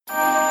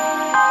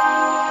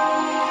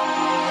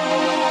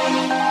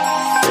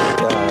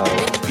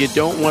you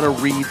don't want to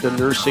read the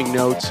nursing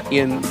notes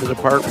in the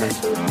department,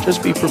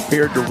 just be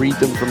prepared to read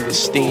them from the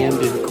stand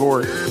in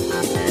court.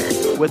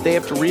 What they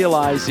have to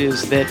realize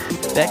is that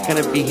that kind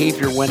of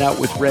behavior went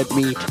out with red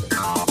meat.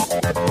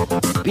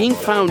 Being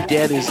found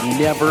dead is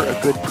never a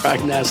good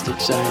prognostic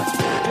sign.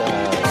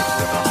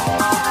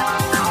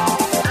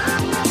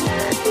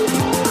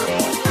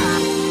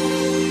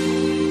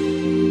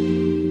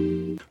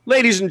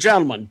 Ladies and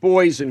gentlemen,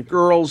 boys and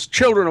girls,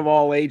 children of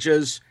all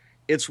ages,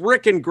 it's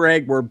Rick and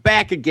Greg. We're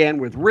back again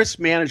with Risk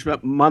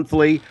Management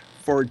Monthly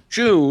for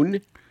June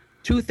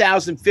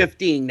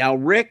 2015. Now,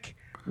 Rick,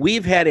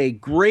 we've had a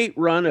great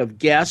run of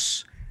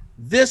guests.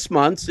 This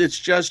month, it's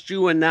just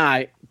you and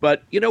I.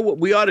 But you know what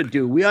we ought to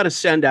do? We ought to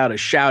send out a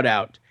shout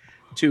out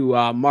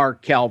to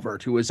Mark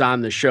Calvert, who was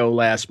on the show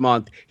last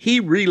month. He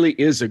really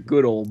is a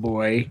good old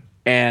boy,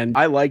 and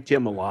I liked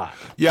him a lot.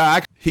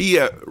 Yeah, he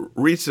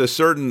reached a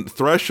certain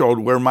threshold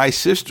where my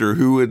sister,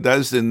 who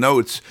does the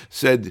notes,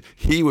 said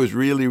he was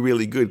really,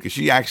 really good because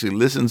she actually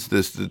listens to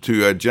this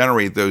to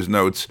generate those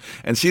notes,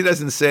 and she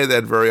doesn't say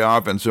that very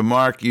often. So,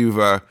 Mark, you've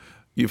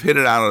hit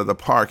it out of the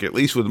park, at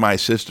least with my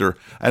sister,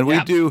 and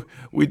we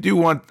do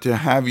want to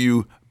have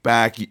you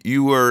back.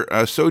 You were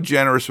so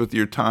generous with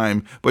your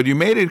time, but you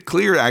made it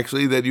clear,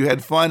 actually, that you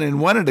had fun and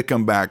wanted to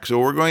come back. So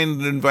we're going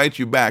to invite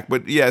you back.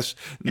 But yes,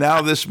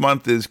 now this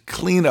month is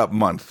cleanup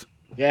month.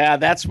 Yeah,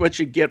 that's what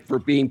you get for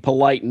being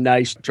polite and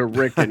nice to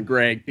Rick and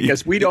Greg,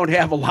 because we don't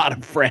have a lot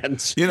of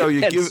friends. You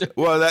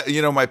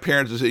know, my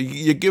parents would say,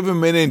 you give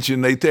them an inch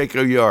and they take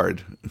a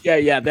yard.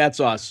 Yeah, that's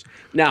us.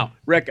 Now,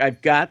 Rick,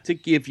 I've got to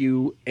give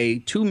you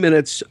 2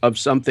 minutes of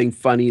something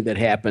funny that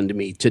happened to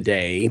me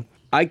today.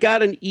 I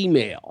got an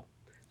email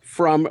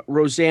from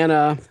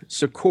Rosanna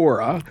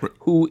Sikora,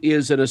 who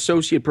is an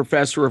associate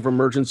professor of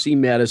emergency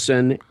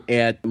medicine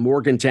at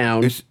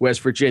Morgantown,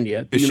 West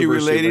Virginia. Is she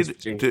related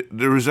to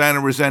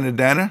Rosanna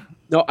Dana?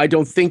 No, I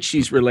don't think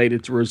she's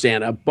related to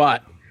Rosanna,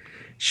 but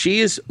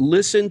she has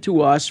listened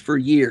to us for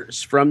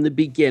years from the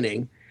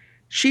beginning.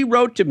 She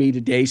wrote to me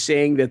today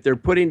saying that they're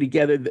putting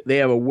together, they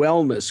have a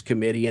wellness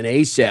committee in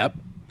ASAP,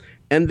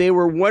 and they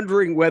were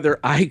wondering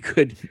whether I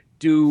could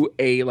do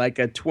a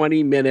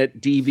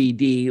 20-minute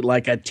DVD,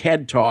 like a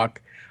TED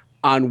Talk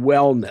on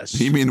wellness.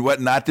 You mean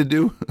what not to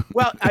do?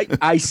 Well,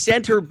 I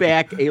sent her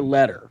back a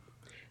letter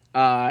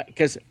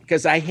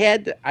because I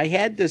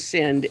had to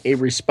send a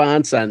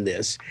response on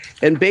this.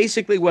 And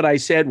basically what I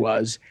said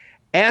was,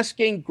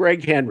 asking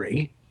Greg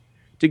Henry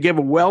to give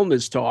a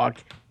wellness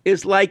talk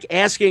is like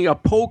asking a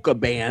polka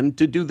band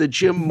to do the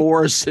Jim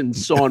Morrison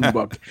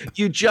songbook.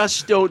 You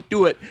just don't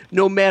do it.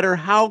 No matter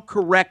how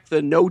correct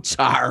the notes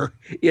are,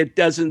 it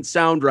doesn't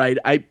sound right.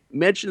 I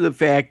mentioned the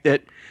fact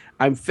that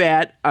I'm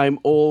fat, I'm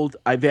old,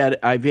 I've had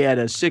a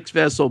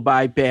 6-vessel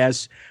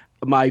bypass.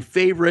 My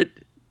favorite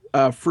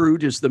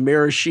fruit is the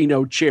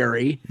maraschino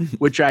cherry,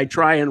 which I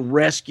try and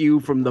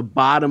rescue from the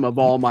bottom of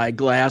all my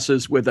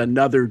glasses with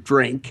another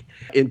drink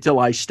until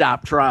I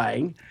stop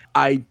trying.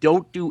 I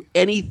don't do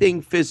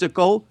anything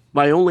physical.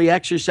 My only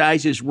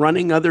exercise is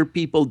running other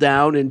people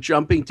down and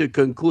jumping to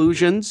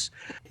conclusions.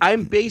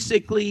 I'm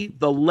basically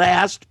the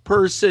last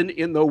person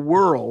in the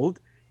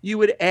world you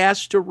would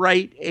ask to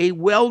write a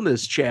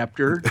wellness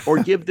chapter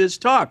or give this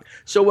talk.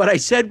 So what I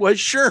said was,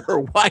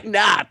 sure, why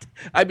not?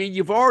 I mean,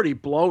 you've already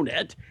blown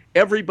it.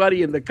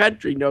 Everybody in the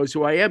country knows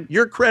who I am.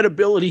 Your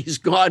credibility is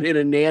gone in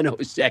a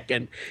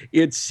nanosecond.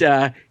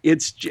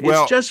 It's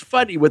just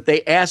funny what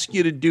they ask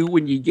you to do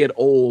when you get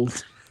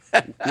old.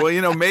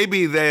 Well,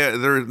 maybe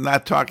they're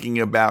not talking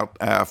about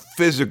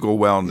physical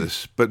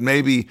wellness, but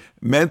maybe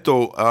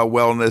mental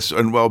wellness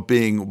and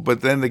well-being. But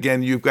then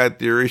again, you've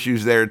got your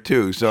issues there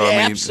too. So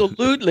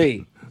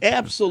absolutely.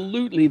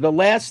 The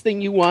last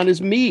thing you want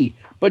is me.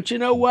 But you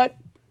know what?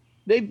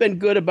 They've been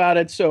good about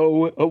it.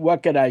 So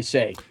what can I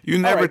say? You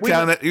never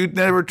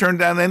turn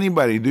down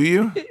anybody, do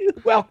you?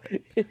 Well,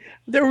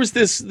 there was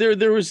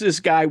this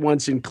guy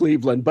once in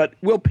Cleveland, but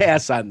we'll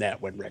pass on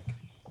that one, Rick.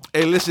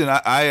 Hey, listen,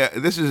 I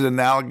this is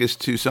analogous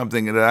to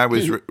something that I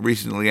was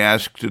recently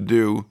asked to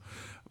do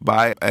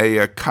by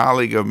a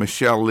colleague of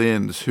Michelle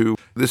Lynn's, who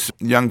this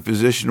young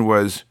physician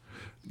was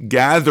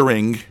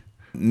gathering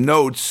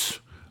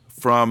notes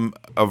from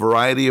a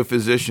variety of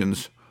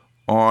physicians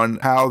on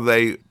how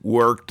they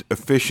worked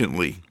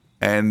efficiently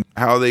and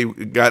how they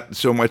got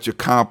so much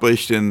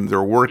accomplished in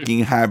their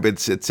working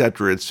habits, et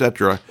cetera, et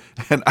cetera.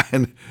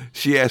 And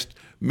she asked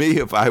me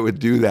if I would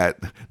do that.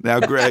 Now,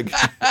 Greg,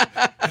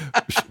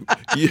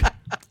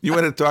 you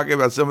want to talk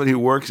about somebody who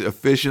works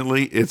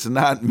efficiently? It's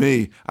not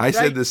me. I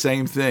said the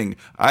same thing.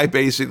 I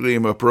basically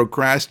am a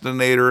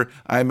procrastinator.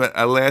 I'm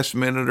a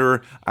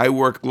last-minuter. I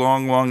work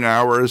long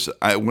hours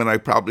when I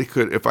probably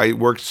could, if I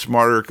worked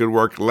smarter, could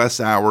work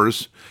less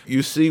hours.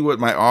 You see what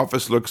my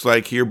office looks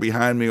like here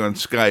behind me on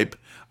Skype.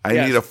 I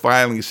need a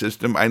filing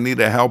system. I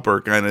need a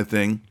helper kind of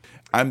thing.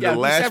 I'm the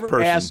last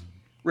person.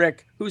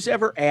 Rick, who's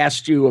ever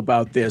asked you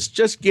about this,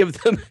 just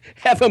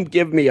have them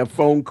give me a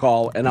phone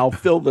call and I'll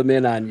fill them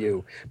in on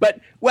you. But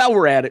while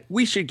we're at it,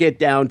 we should get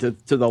down to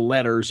the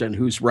letters and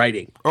who's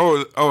writing.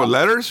 Oh,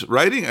 letters?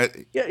 Writing?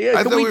 Yeah.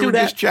 I thought we were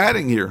just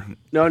chatting here.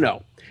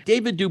 No.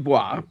 David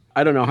Dubois,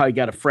 I don't know how he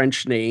got a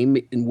French name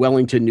in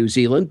Wellington, New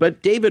Zealand,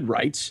 but David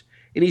writes,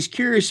 and he's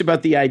curious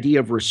about the idea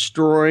of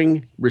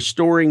restoring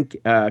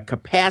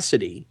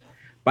capacity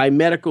by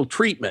medical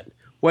treatment.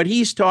 What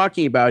he's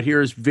talking about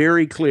here is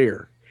very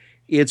clear.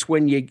 It's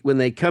when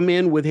they come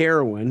in with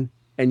heroin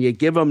and you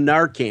give them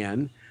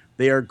Narcan,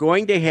 they are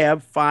going to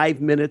have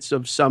 5 minutes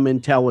of some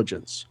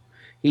intelligence.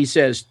 He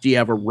says, do you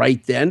have a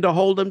right then to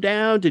hold them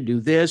down, to do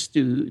this,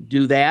 to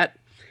do that?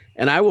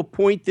 And I will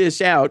point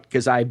this out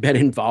because I've been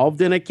involved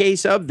in a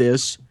case of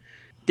this.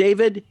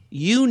 David,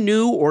 you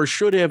knew or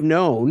should have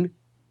known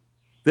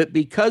that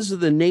because of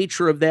the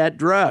nature of that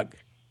drug,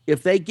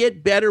 if they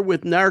get better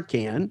with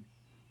Narcan,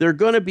 they're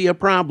going to be a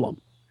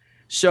problem.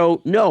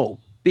 So no,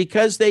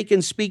 because they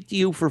can speak to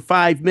you for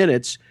 5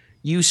 minutes,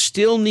 you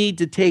still need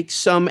to take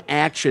some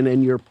action,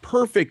 and you're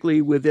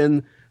perfectly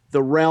within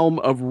the realm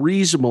of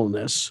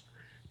reasonableness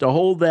to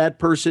hold that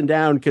person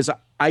down, because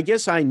I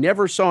guess I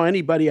never saw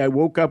anybody I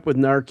woke up with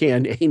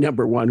Narcan,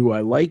 number one, who I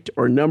liked,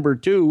 or number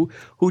two,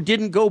 who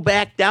didn't go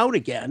back down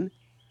again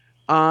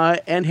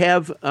and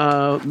have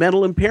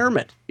mental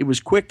impairment. It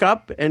was quick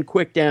up and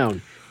quick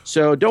down.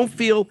 So don't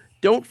feel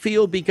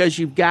because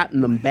you've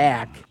gotten them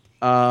back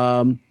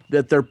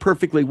that they're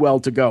perfectly well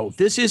to go.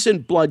 This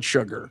isn't blood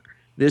sugar.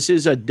 This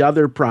is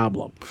another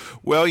problem.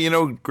 Well,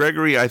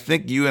 Gregory, I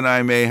think you and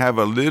I may have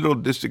a little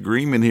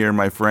disagreement here,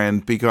 my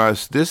friend,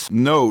 because this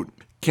note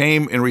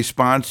came in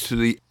response to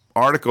the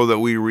article that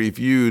we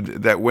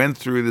reviewed that went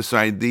through this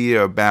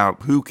idea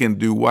about who can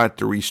do what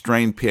to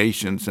restrain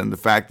patients and the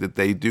fact that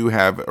they do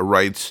have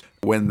rights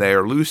when they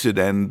are lucid,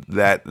 and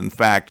that, in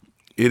fact,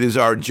 it is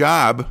our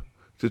job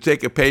to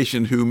take a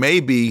patient who may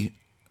be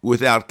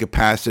without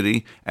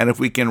capacity, and if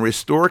we can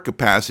restore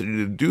capacity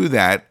to do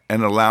that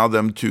and allow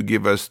them to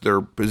give us their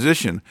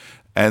position.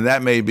 And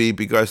that may be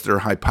because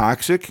they're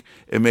hypoxic.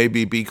 It may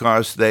be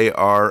because they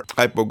are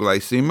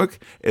hypoglycemic.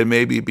 It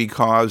may be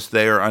because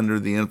they are under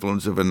the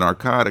influence of a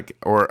narcotic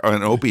or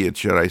an opiate,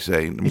 should I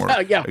say.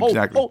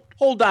 Exactly.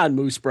 Hold on,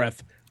 Moose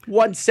Breath.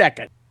 1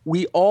 second.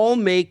 We all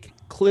make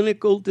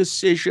clinical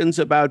decisions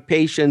about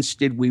patients.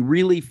 Did we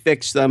really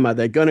fix them? Are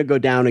they going to go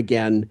down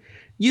again?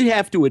 You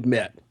have to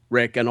admit,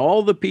 Rick, and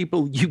all the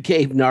people you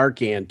gave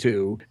Narcan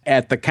to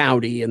at the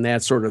county and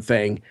that sort of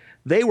thing,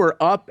 they were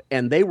up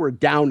and they were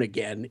down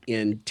again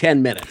in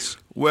 10 minutes.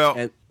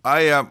 Well,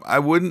 I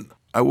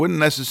wouldn't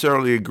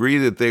necessarily agree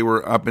that they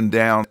were up and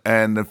down.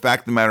 And the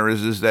fact of the matter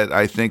is that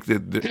I think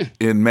that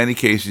in many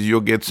cases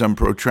you'll get some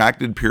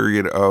protracted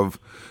period of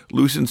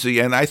lucency.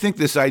 And I think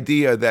this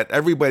idea that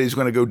everybody's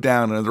going to go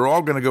down and they're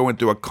all going to go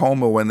into a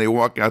coma when they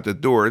walk out the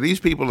door. These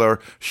people are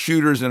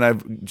shooters and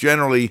have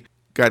generally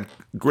got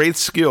great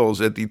skills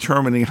at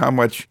determining how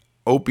much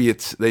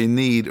opiates they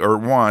need or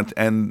want,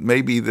 and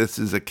maybe this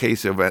is a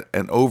case of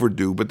an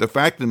overdue. But the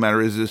fact of the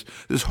matter is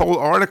this whole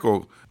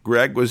article,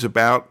 Greg, was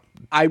about...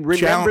 I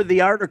remember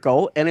the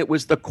article, and it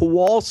was the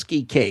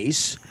Kowalski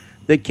case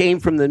that came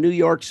from the New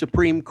York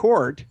Supreme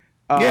Court.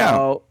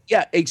 Yeah,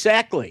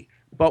 exactly.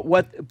 But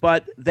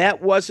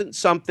that wasn't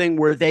something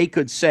where they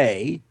could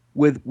say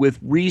with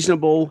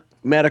reasonable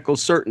medical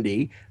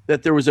certainty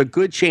that there was a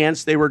good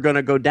chance they were going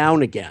to go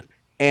down again.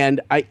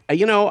 And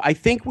I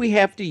think we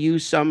have to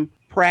use some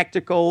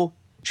practical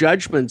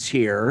judgments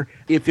here.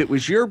 If it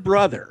was your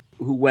brother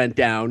who went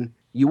down,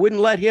 you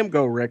wouldn't let him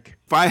go, Rick.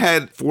 If I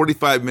had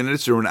 45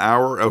 minutes or an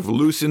hour of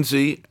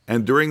lucency,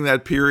 and during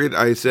that period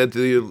I said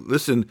to you,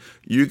 listen,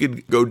 you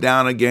could go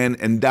down again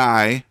and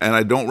die, and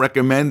I don't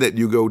recommend that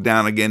you go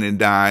down again and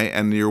die,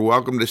 and you're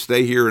welcome to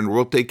stay here and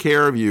we'll take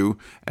care of you.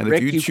 And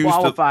Rick, if you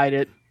qualified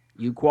it.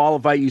 You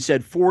qualified. You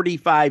said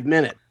 45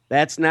 minutes.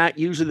 That's not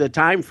usually the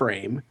time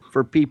frame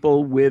for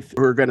people who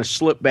are going to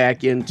slip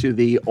back into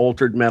the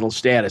altered mental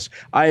status.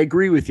 I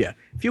agree with you.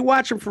 If you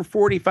watch them for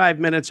 45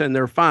 minutes and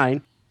they're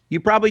fine, you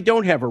probably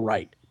don't have a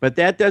right. But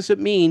that doesn't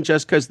mean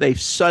just because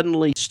they've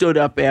suddenly stood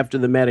up after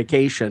the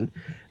medication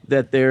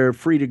that they're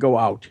free to go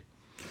out.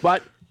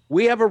 But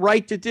we have a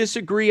right to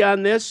disagree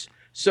on this.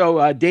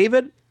 So,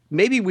 David,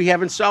 maybe we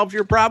haven't solved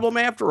your problem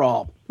after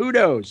all. Who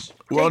knows?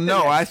 Well,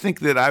 no, I think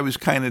that I was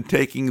kind of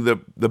taking the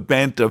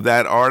bent of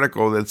that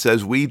article that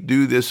says we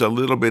do this a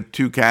little bit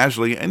too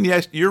casually. And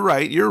yes, you're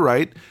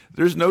right.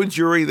 There's no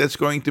jury that's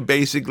going to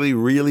basically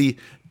really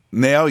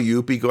nail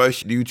you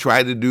because you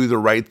tried to do the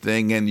right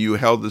thing and you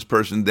held this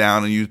person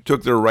down and you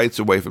took their rights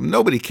away from them.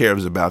 Nobody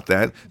cares about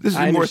that. This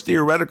is more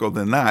theoretical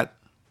than that.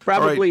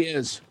 Probably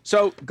is.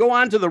 So go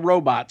on to the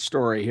robot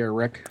story here,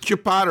 Rick.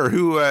 Chip Potter,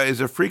 who is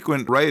a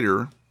frequent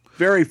writer.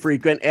 Very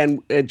frequent.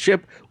 And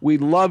Chip, we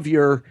love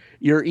your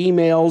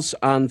emails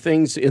on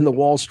things in the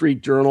Wall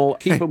Street Journal.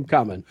 Keep them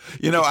coming.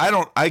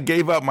 I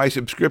gave up my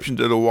subscription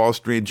to the Wall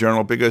Street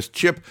Journal because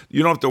Chip,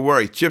 you don't have to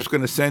worry. Chip's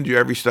going to send you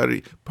every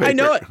study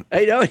paper.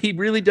 I know. He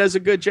really does a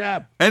good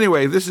job.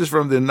 Anyway, this is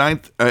from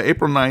the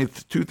April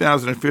 9th,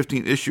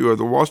 2015 issue of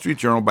the Wall Street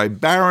Journal by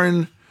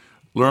Baron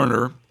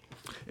Lerner,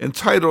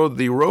 entitled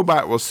 "The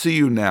Robot Will See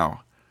You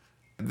Now."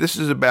 This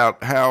is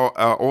about how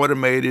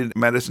automated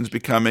medicine's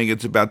becoming.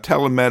 It's about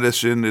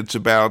telemedicine. It's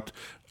about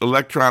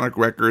electronic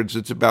records.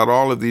 It's about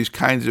all of these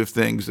kinds of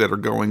things that are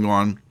going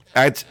on.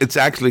 It's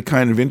actually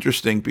kind of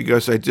interesting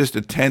because I just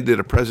attended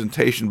a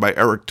presentation by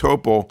Eric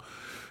Topol,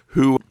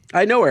 who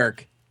I know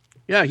Eric.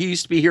 Yeah, he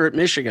used to be here at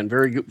Michigan.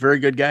 Very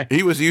good guy. He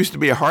used to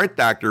be a heart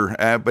doctor,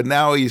 but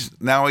now he's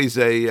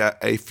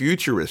a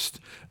futurist.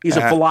 He's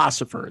a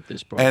philosopher at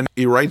this point. And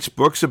he writes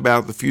books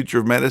about the future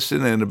of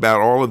medicine and about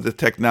all of the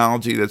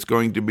technology that's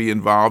going to be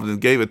involved,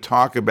 and gave a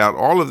talk about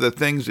all of the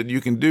things that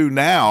you can do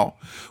now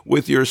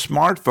with your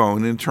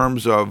smartphone in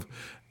terms of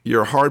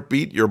your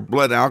heartbeat, your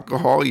blood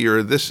alcohol,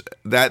 your this,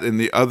 that, and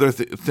the other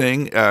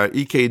thing,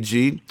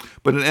 EKG.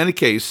 But in any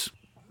case,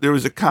 there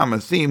was a common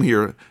theme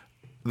here.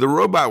 The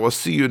robot will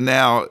see you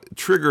now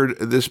triggered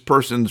this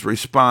person's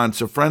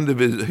response. A friend of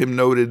him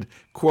noted,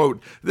 quote,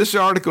 "This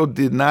article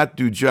did not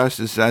do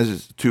justice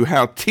as to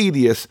how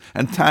tedious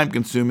and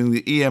time-consuming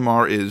the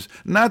EMR is,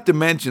 not to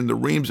mention the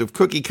reams of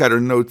cookie-cutter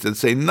notes that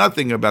say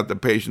nothing about the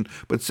patient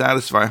but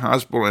satisfy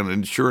hospital and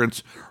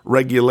insurance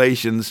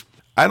regulations."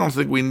 I don't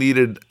think we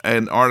needed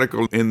an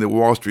article in the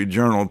Wall Street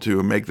Journal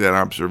to make that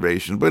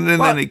observation. But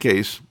in any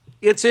case,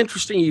 it's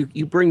interesting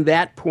you bring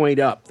that point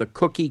up, the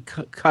cookie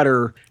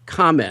cutter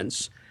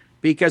comments,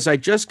 because I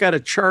just got a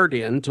chart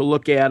in to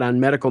look at on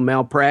medical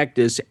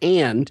malpractice,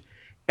 and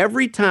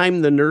every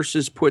time the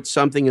nurses put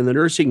something in the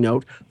nursing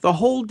note, the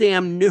whole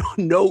damn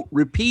note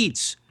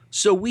repeats.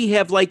 So we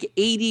have like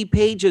 80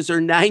 pages or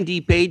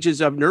 90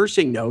 pages of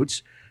nursing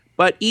notes,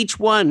 but each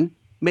one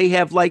may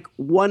have like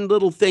one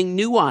little thing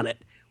new on it.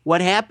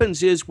 What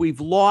happens is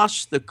we've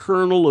lost the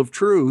kernel of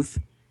truth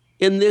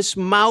in this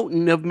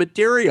mountain of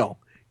material.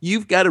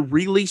 You've got to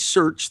really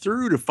search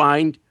through to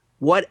find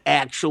what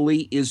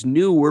actually is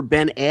new or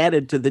been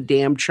added to the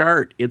damn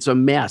chart. It's a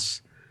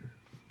mess.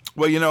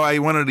 Well, I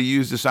wanted to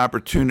use this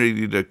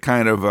opportunity to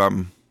kind of,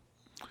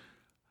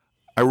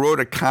 I wrote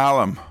a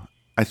column.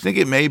 I think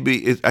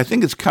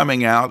it's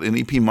coming out in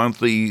EP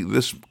Monthly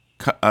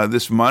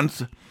this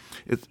month.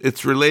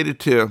 It's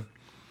related to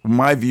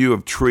my view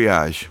of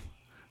triage.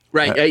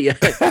 Right. Yeah.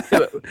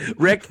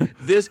 Rick,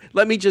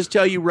 let me just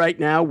tell you right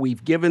now,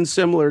 we've given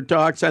similar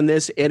talks on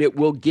this, and it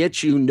will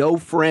get you no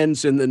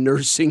friends in the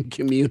nursing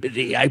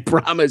community. I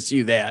promise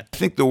you that. I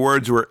think the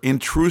words were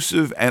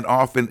intrusive and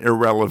often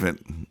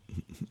irrelevant.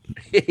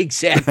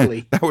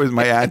 Exactly. That was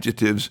my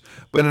adjectives.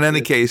 But in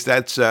any case,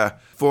 that's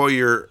for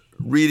your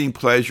reading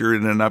pleasure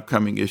in an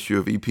upcoming issue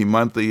of EP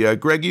Monthly.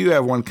 Greg, you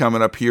have one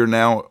coming up here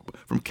now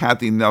from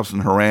Kathy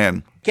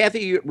Nelson-Horan.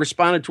 Kathy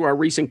responded to our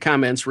recent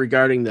comments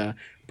regarding the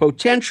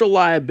potential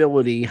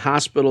liability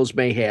hospitals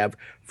may have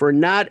for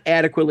not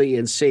adequately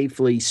and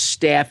safely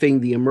staffing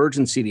the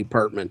emergency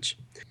department.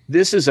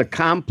 This is a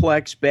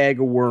complex bag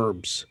of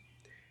worms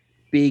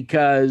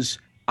because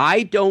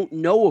I don't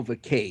know of a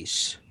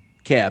case,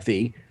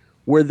 Kathy,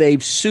 where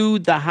they've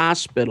sued the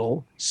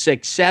hospital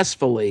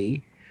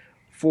successfully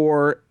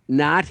for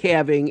not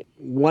having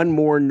one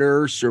more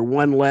nurse or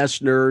one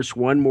less nurse,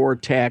 one more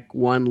tech,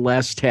 one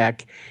less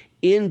tech.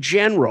 In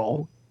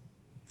general,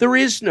 there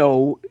is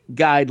no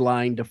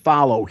guideline to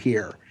follow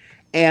here.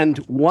 And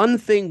one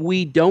thing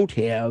we don't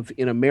have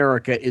in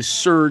America is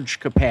surge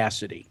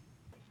capacity.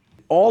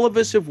 All of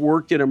us have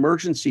worked in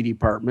emergency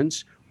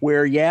departments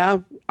where,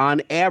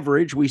 on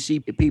average, we see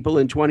people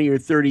in 20 or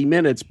 30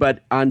 minutes,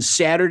 but on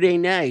Saturday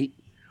night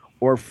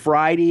or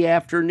Friday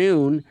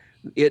afternoon,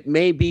 it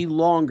may be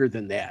longer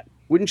than that.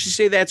 Wouldn't you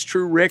say that's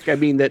true, Rick? I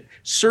mean, that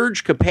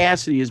surge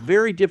capacity is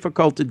very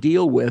difficult to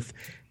deal with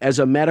as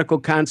a medical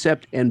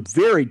concept and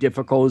very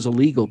difficult as a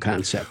legal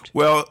concept.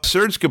 Well,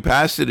 surge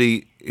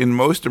capacity in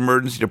most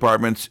emergency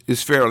departments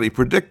is fairly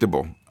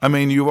predictable. I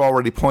mean, you've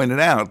already pointed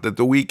out that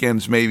the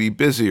weekends may be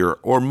busier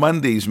or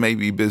Mondays may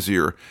be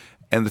busier.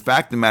 And the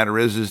fact of the matter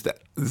is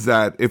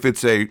that if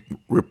it's a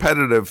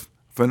repetitive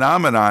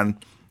phenomenon,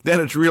 then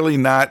it's really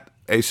not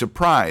a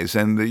surprise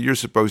and you're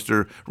supposed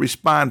to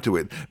respond to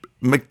it.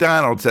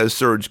 McDonald's has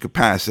surge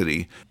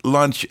capacity,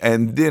 lunch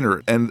and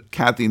dinner. And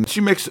Kathy, she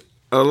makes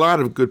a lot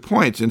of good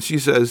points. And she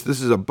says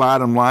this is a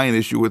bottom line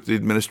issue with the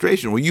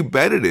administration. Well, you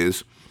bet it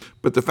is.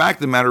 But the fact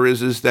of the matter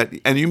is that,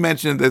 and you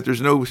mentioned that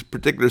there's no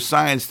particular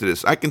science to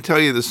this. I can tell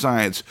you the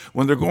science.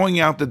 When they're going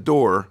out the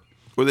door,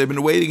 or they've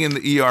been waiting in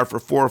the ER for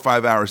 4 or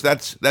 5 hours,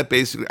 that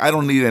basically, I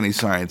don't need any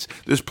science.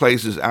 This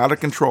place is out of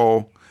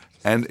control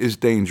and is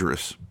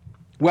dangerous.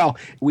 Well,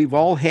 we've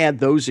all had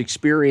those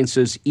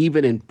experiences,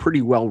 even in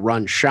pretty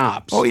well-run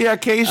shops. Oh, yeah,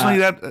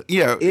 occasionally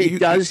it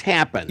does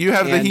happen. You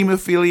have the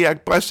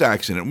hemophiliac bus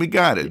accident. We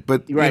got it.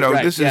 But,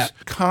 this is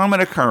common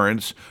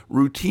occurrence,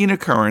 routine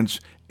occurrence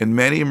in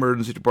many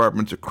emergency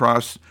departments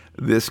across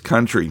this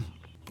country.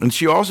 And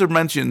she also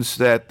mentions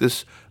that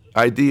this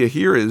idea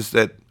here is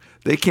that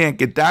they can't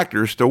get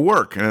doctors to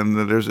work,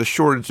 and there's a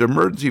shortage of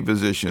emergency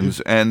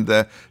physicians.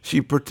 And she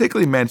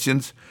particularly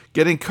mentions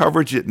getting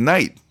coverage at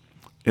night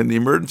in the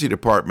emergency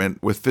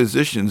department with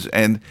physicians.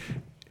 And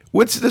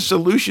what's the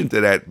solution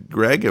to that,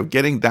 Greg, of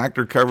getting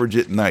doctor coverage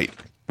at night?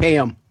 Pay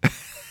them.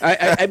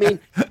 I mean,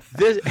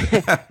 this,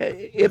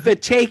 if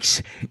it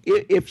takes,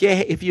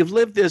 if you've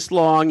lived this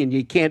long and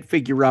you can't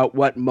figure out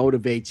what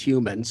motivates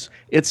humans,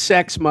 it's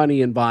sex,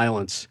 money, and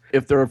violence.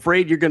 If they're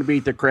afraid you're going to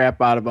beat the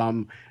crap out of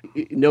them,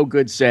 no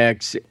good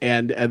sex,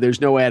 and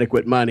there's no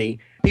adequate money,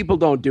 people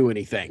don't do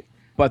anything.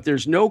 But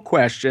there's no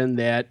question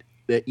that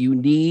you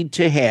need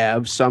to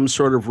have some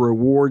sort of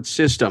reward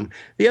system.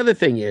 The other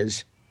thing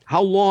is,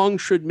 how long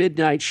should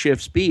midnight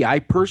shifts be? I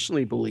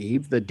personally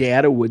believe the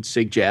data would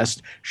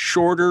suggest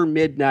shorter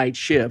midnight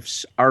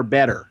shifts are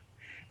better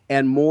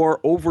and more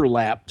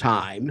overlap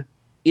time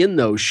in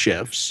those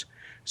shifts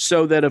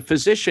so that a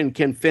physician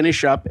can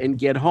finish up and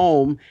get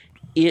home.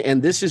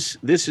 And this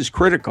is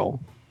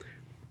critical.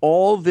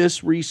 All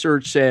this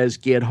research says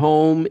get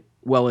home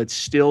while it's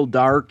still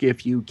dark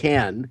if you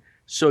can,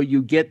 so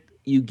you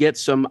get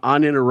some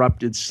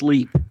uninterrupted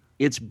sleep.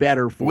 It's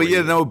better for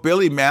you. Well,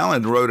 Billy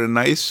Mallon wrote a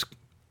nice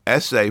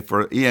essay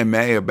for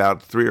EMA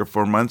about 3 or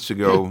 4 months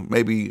ago,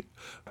 maybe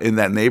in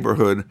that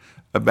neighborhood,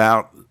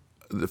 about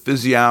the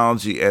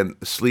physiology and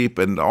sleep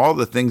and all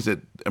the things that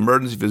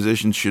emergency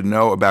physicians should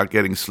know about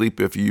getting sleep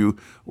if you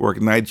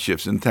work night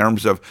shifts, in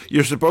terms of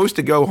you're supposed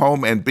to go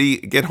home and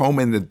get home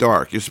in the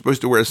dark. You're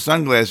supposed to wear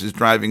sunglasses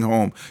driving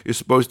home. You're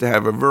supposed to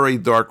have a very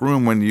dark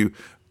room when you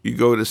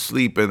go to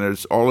sleep, and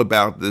it's all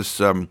about this,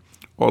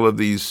 all of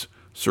these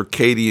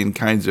circadian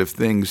kinds of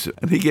things.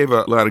 And he gave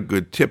a lot of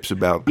good tips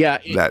about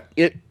that.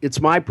 It's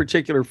my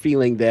particular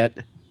feeling that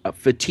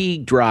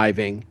fatigue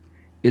driving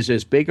is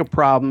as big a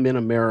problem in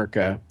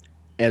America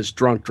as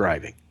drunk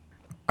driving.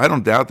 I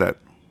don't doubt that.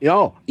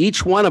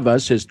 Each one of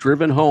us has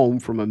driven home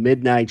from a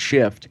midnight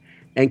shift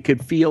and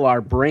could feel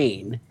our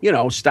brain,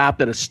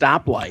 stopped at a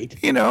stoplight.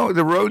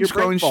 The road's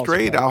going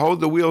straight. I'll hold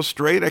the wheel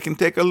straight. I can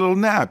take a little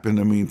nap in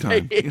the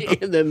meantime.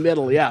 In the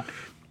middle, yeah.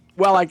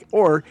 Well,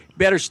 or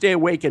better stay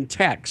awake and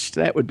text.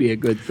 That would be a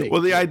good thing.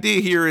 Well, the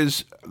idea here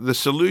is the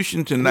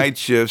solution to night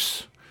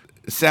shifts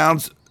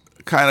sounds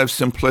kind of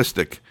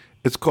simplistic.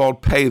 It's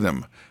called pay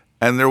them.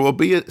 And there will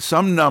be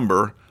some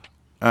number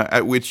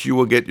at which you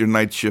will get your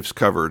night shifts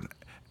covered.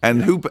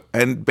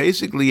 And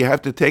basically you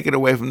have to take it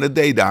away from the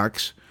day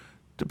docs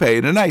to pay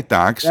the night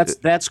docs.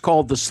 That's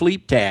called the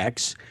sleep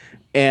tax.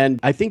 And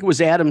I think it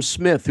was Adam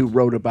Smith who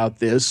wrote about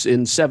this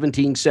in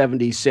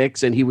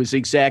 1776, and he was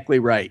exactly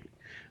right.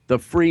 The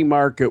free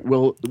market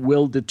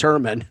will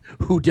determine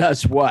who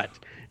does what,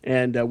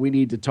 and we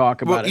need to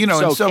talk about it.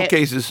 In some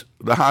cases,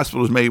 the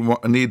hospitals may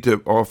need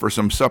to offer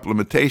some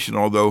supplementation,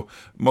 although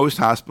most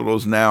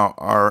hospitals now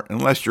are,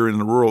 unless you're in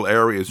the rural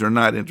areas, they're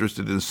not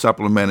interested in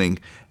supplementing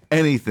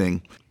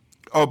anything.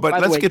 Oh,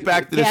 but let's get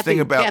back to this thing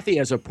about... Kathy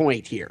has a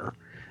point here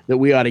that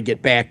we ought to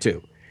get back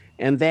to,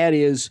 and that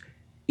is,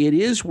 it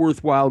is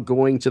worthwhile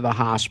going to the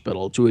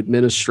hospital, to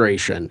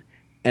administration,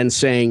 and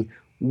saying,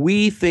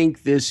 we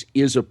think this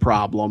is a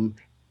problem,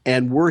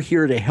 and we're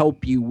here to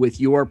help you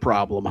with your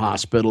problem,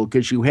 hospital,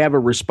 because you have a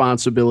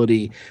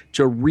responsibility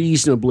to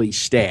reasonably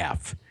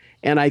staff.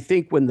 And I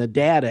think when the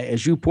data,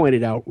 as you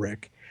pointed out,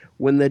 Rick,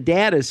 when the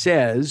data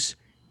says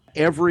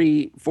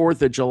every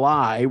 4th of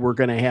July we're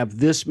going to have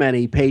this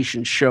many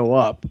patients show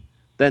up,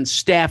 then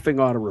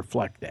staffing ought to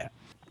reflect that.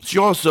 She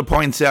also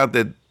points out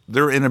that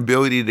their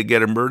inability to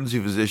get emergency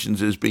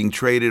physicians is being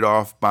traded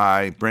off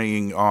by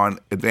bringing on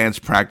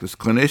advanced practice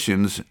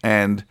clinicians,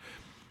 and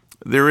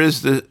there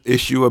is the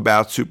issue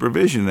about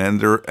supervision,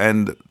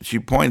 and she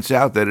points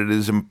out that it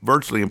is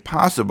virtually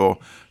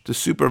impossible to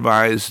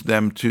supervise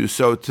them to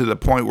the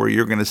point where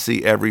you're going to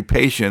see every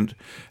patient,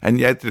 and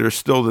yet there's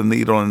still the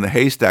needle in the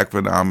haystack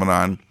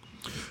phenomenon.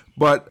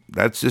 But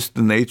that's just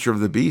the nature of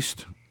the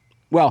beast.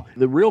 Well,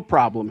 the real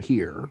problem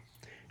here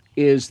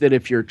is that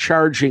if you're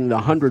charging the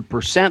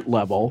 100%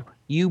 level,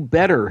 you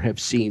better have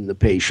seen the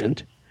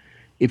patient.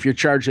 If you're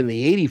charging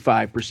the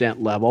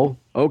 85% level,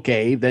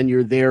 okay, then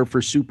you're there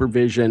for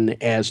supervision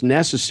as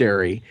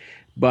necessary.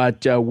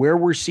 But where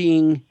we're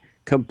seeing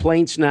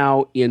complaints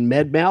now in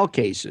med mal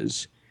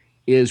cases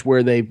is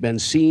where they've been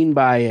seen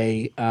by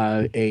a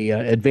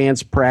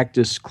advanced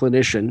practice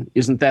clinician.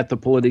 Isn't that the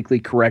politically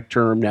correct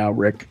term now,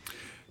 Rick?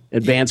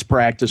 Advanced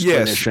practice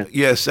clinician.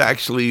 Yes,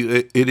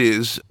 actually it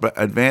is. But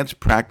advanced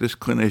practice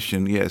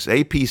clinician, yes.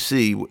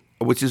 APC,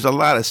 which is a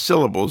lot of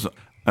syllables,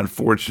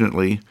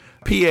 unfortunately.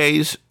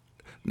 PAs,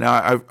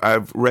 now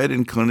I've read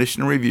in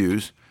clinician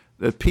reviews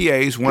that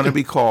PAs want to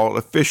be called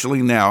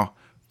officially now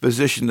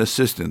physician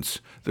assistants.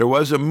 There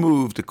was a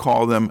move to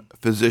call them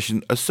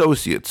physician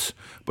associates,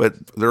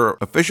 but their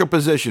official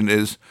position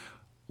is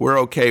we're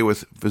okay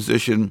with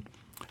physician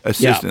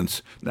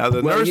assistants. Yeah. Now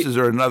the nurses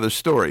are another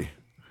story.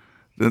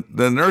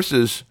 The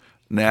nurses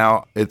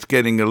now, it's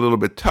getting a little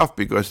bit tough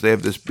because they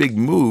have this big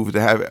move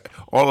to have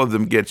all of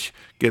them get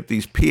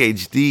these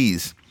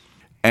PhDs.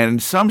 And in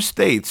some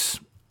states,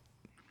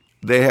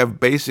 they have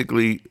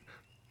basically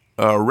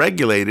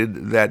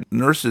regulated that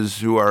nurses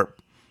who are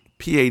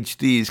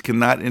PhDs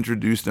cannot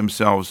introduce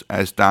themselves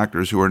as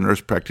doctors who are nurse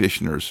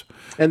practitioners.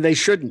 And they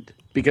shouldn't.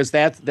 because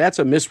that's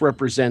a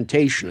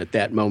misrepresentation at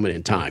that moment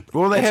in time.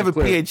 Well, they That's have a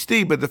clear-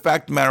 PhD, but the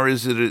fact of the matter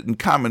is that in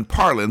common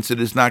parlance, it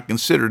is not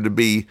considered to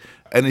be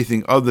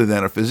anything other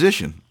than a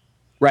physician.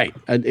 Right.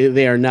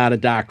 They are not a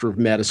doctor of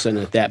medicine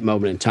at that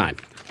moment in time.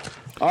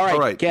 All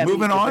right, Kevin,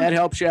 moving if on. that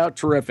helps you out,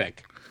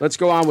 terrific. Let's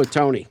go on with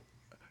Tony.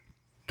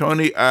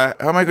 Tony, how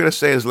am I going to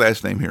say his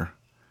last name here?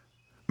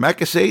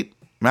 Macasate?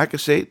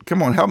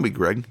 Come on, help me,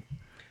 Greg.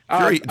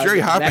 Jerry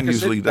Hoppin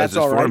usually does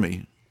this for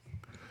me.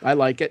 I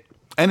like it.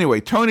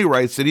 Anyway, Tony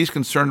writes that he's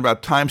concerned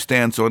about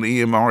timestamps on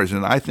EMRs,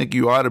 and I think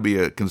you ought to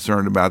be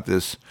concerned about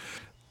this.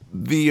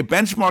 The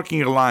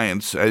Benchmarking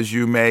Alliance, as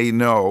you may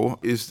know,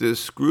 is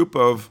this group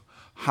of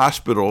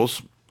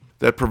hospitals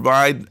that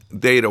provide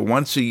data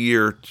once a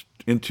year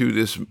into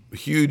this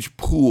huge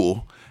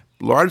pool,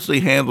 largely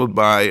handled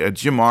by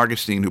Jim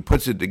Augustine, who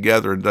puts it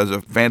together and does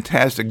a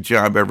fantastic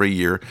job every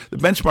year. The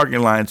Benchmarking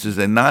Alliance is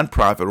a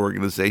nonprofit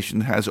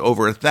organization, has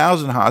over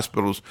 1,000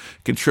 hospitals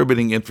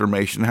contributing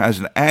information, has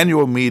an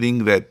annual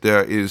meeting that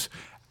is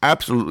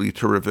absolutely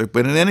terrific.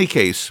 But in any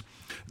case,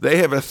 they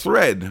have a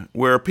thread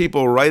where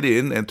people write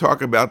in and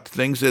talk about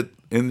things that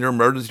in their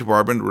emergency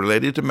department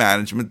related to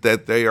management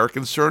that they are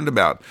concerned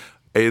about.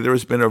 There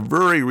has been a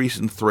very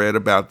recent thread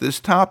about this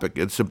topic.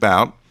 It's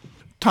about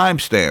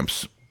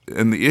timestamps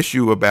and the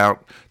issue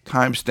about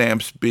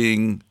timestamps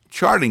being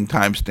charting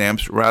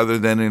timestamps rather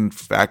than, in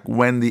fact,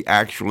 when the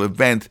actual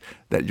event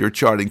that you're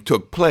charting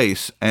took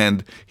place.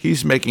 And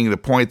he's making the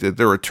point that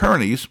their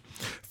attorneys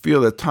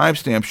feel that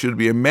timestamps should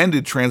be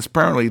amended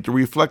transparently to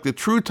reflect the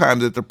true time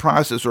that the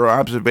process or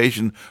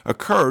observation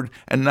occurred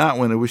and not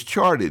when it was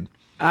charted.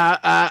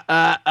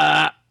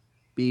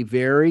 Be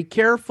very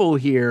careful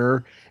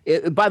here.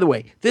 By the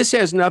way, this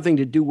has nothing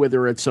to do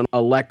whether it's an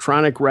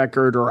electronic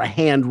record or a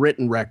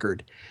handwritten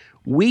record.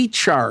 We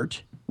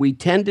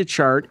tend to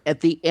chart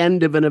at the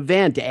end of an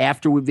event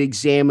after we've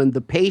examined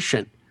the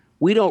patient.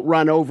 We don't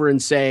run over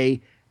and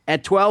say,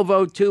 at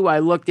 12:02, I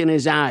looked in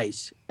his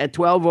eyes. At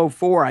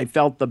 12:04, I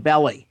felt the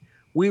belly.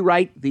 We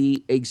write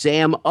the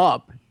exam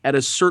up at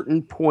a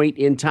certain point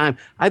in time.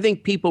 I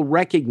think people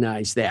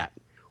recognize that.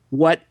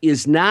 What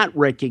is not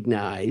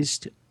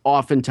recognized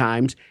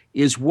oftentimes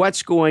is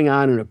what's going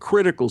on in a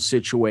critical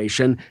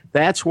situation.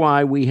 That's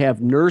why we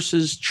have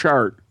nurses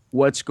chart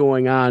what's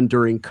going on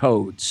during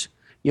codes.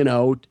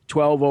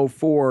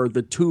 12:04,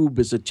 the tube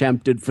is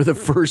attempted for the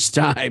first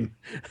time.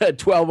 At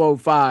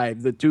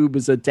 12:05, the tube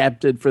is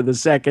attempted for the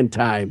second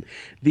time.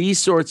 These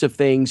sorts of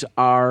things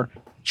are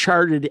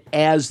charted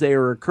as they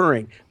are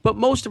occurring. But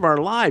most of our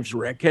lives,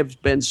 Rick,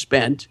 have been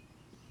spent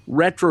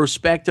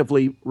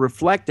retrospectively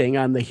reflecting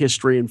on the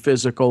history and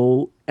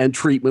physical and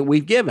treatment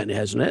we've given,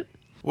 hasn't it?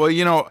 Well,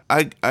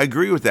 I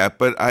agree with that,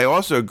 but I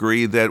also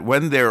agree that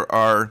when there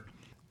are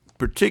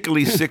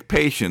particularly sick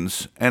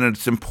patients, and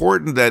it's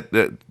important that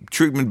the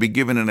treatment be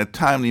given in a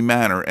timely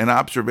manner and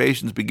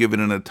observations be given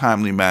in a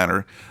timely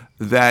manner,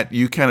 that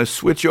you kind of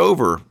switch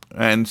over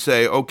and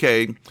say,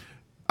 okay,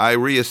 I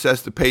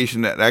reassess the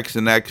patient at X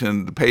and X,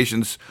 and the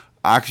patient's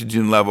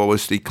oxygen level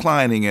was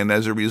declining, and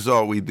as a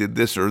result, we did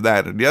this or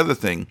that or the other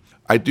thing.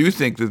 I do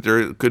think that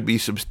there could be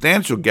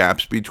substantial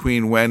gaps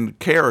between when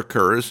care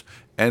occurs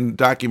and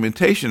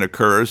documentation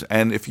occurs,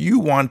 and if you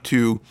want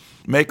to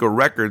make a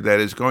record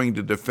that is going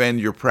to defend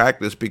your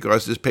practice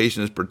because this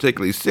patient is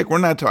particularly sick, we're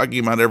not talking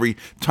about every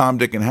Tom,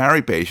 Dick, and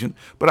Harry patient,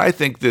 but I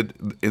think that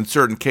in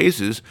certain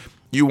cases,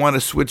 you want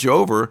to switch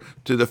over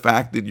to the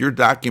fact that you're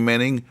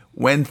documenting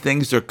when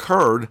things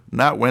occurred,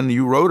 not when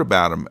you wrote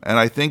about them. And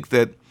I think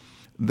that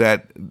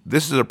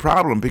this is a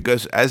problem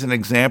because, as an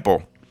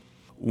example,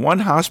 one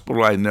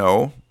hospital I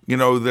know,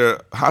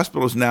 the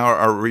hospitals now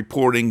are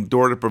reporting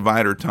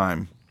door-to-provider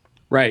time.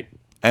 Right.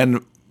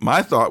 And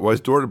my thought was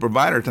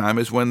door-to-provider time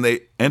is when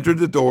they entered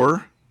the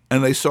door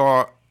and they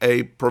saw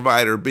a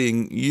provider,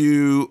 being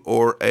you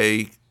or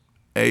a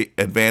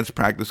advanced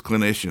practice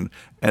clinician.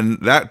 And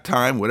that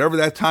time, whatever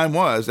that time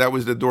was, that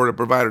was the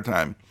door-to-provider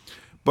time.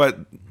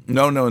 But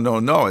no,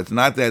 it's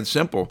not that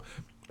simple.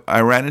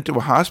 I ran into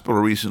a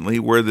hospital recently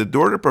where the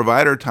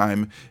door-to-provider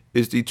time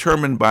is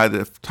determined by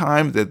the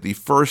time that the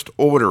first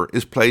order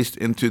is placed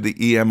into the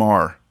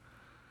EMR.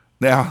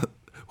 Now,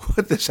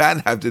 what does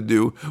that have to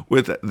do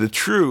with the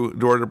true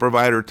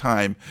door-to-provider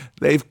time?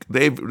 They've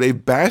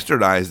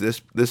bastardized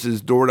this. This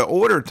is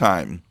door-to-order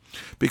time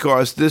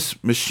because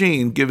this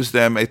machine gives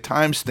them a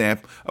timestamp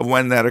of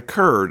when that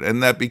occurred,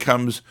 and that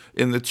becomes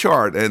in the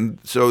chart. And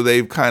so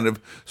they've kind of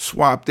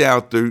swapped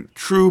out the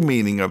true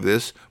meaning of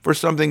this for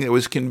something that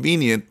was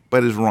convenient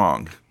but is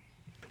wrong.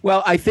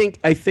 Well, I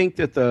think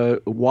that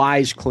the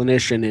wise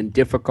clinician in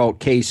difficult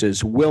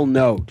cases will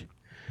note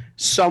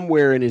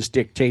somewhere in his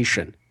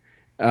dictation,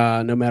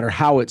 no matter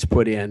how it's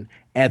put in,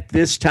 at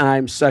this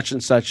time such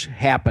and such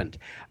happened.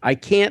 I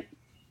can't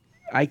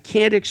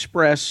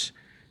express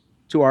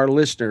to our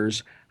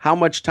listeners how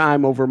much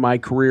time over my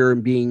career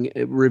in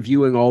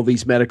reviewing all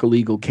these medical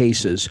legal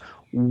cases,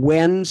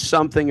 when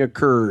something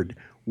occurred,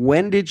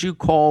 when did you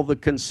call the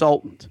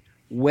consultant?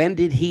 When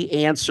did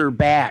he answer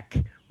back?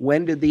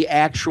 When did the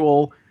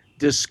actual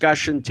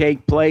discussion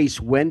take place?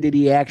 When did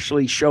he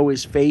actually show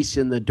his face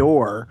in the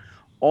door?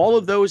 All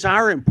of those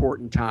are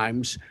important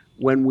times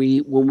when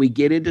we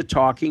get into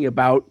talking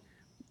about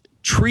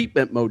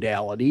treatment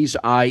modalities,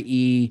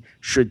 i.e.,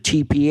 should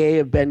TPA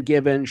have been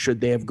given? Should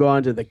they have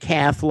gone to the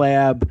cath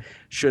lab?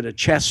 Should a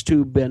chest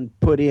tube been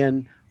put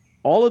in?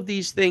 All of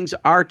these things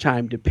are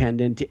time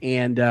dependent,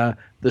 and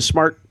the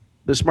smart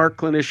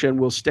clinician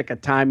will stick a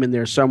time in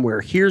there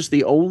somewhere. Here's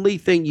the only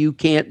thing you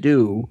can't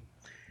do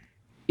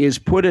is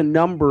put a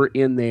number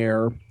in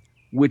there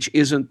which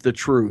isn't the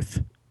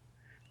truth.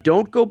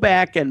 Don't go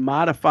back and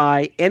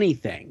modify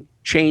anything,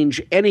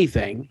 change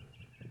anything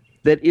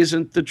that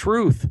isn't the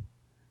truth.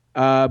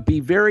 Be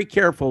very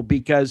careful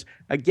because,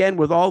 again,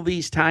 with all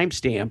these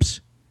timestamps,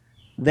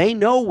 they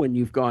know when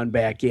you've gone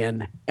back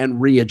in and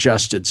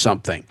readjusted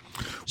something.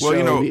 Well,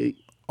 so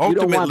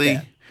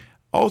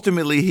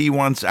ultimately, he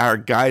wants our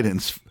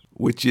guidance,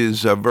 which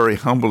is very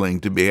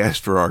humbling to be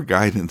asked for our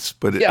guidance.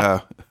 But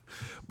yeah.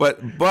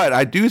 But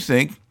I do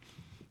think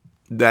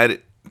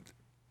that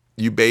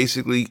you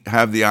basically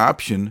have the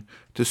option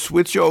to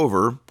switch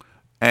over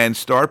and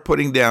start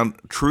putting down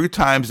true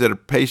times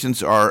that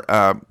patients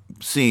are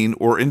seen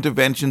or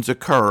interventions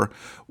occur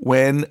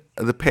when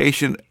the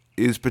patient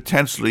is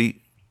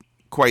potentially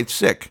quite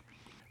sick.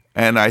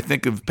 And I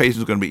think if a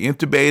patient's going to be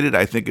intubated,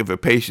 I think if a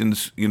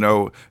patient's,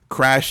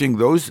 crashing,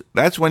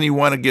 that's when you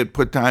want to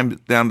put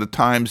time down the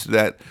times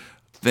that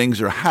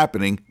things are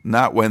happening,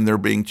 not when they're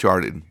being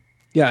charted.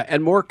 Yeah,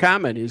 and more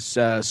common is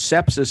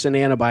sepsis and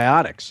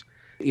antibiotics.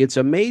 It's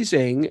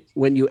amazing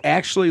when you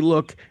actually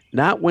look,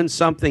 not when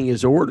something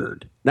is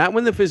ordered, not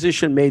when the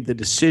physician made the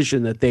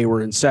decision that they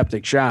were in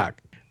septic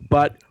shock,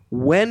 but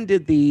when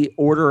did the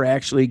order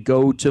actually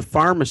go to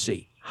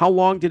pharmacy? How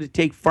long did it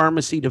take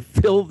pharmacy to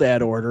fill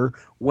that order?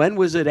 When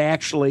was it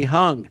actually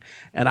hung?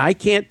 And I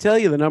can't tell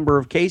you the number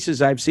of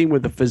cases I've seen where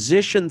the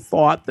physician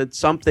thought that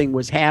something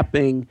was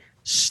happening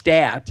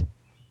stat,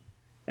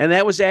 and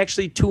that was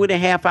actually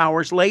 2.5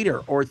 hours later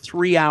or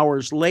 3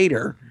 hours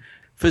later.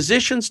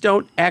 Physicians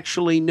don't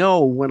actually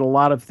know when a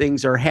lot of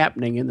things are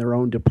happening in their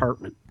own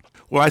department.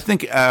 Well, I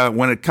think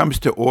when it comes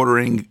to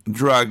ordering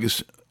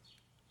drugs,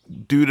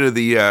 due to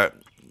the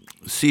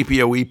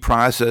CPOE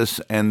process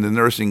and the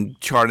nursing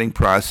charting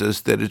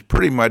process, that it's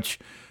pretty much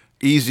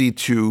easy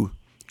to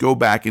go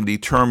back and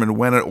determine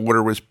when an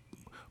order was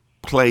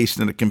placed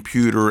in a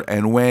computer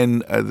and when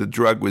the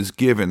drug was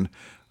given.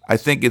 I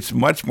think it's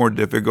much more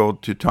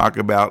difficult to talk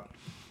about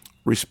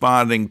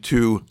responding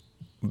to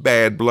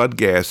bad blood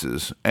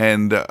gases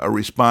and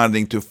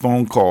responding to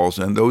phone calls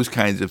and those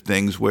kinds of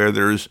things where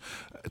there's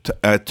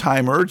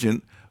time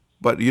urgent,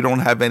 but you don't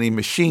have any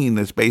machine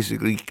that's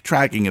basically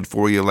tracking it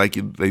for you like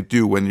they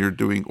do when you're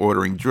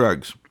ordering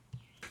drugs.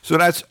 So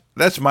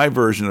that's my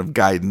version of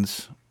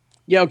guidance.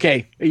 Yeah,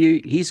 okay.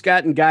 He's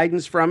gotten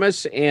guidance from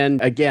us, and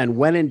again,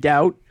 when in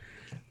doubt,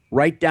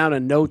 write down a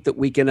note that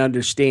we can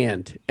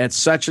understand. At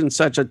such and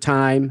such a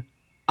time,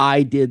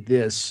 I did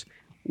this.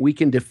 We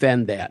can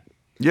defend that.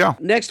 Yeah.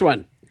 Next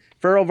one.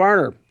 Farrell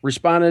Varner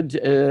responded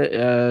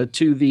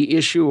to the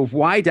issue of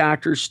why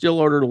doctors still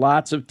order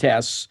lots of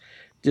tests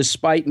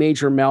despite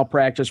major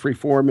malpractice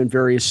reform in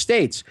various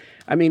states.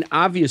 I mean,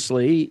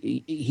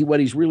 obviously, what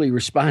he's really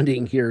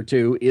responding here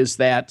to is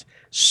that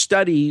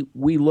study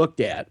we looked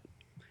at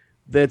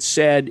that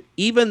said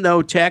even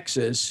though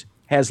Texas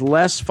has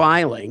less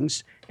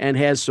filings and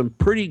has some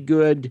pretty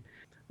good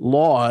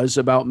laws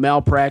about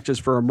malpractice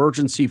for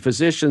emergency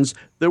physicians,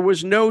 there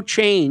was no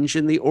change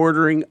in the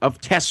ordering of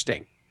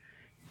testing.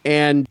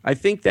 And I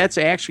think that's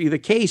actually the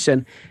case.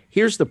 And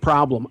here's the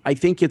problem. I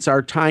think it's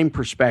our time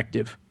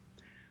perspective.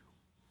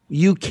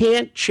 You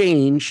can't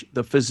change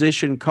the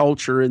physician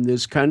culture in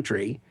this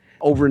country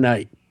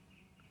overnight.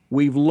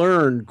 We've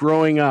learned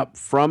growing up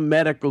from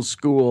medical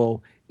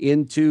school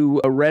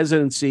into a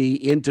residency,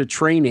 into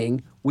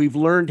training, we've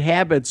learned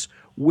habits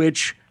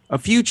which a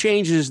few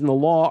changes in the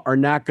law are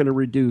not going to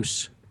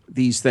reduce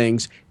these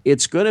things.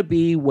 It's going to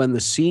be when the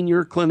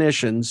senior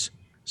clinicians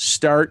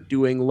start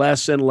doing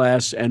less and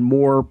less and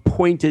more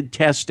pointed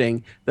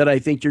testing that I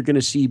think you're going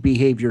to see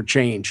behavior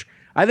change.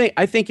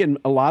 I think in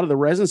a lot of the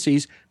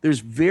residencies, there's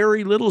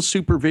very little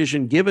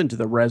supervision given to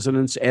the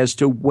residents as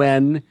to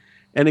when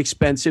an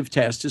expensive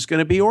test is going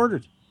to be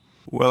ordered.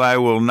 Well, I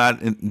will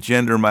not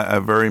engender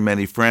very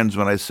many friends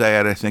when I say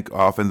it. I think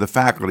often the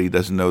faculty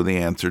doesn't know the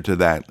answer to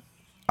that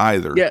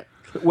either. Yeah,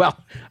 well,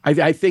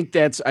 I think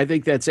that's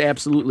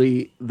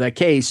absolutely the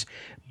case.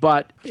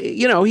 But,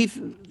 he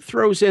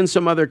throws in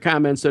some other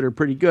comments that are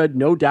pretty good.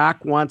 No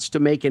doc wants to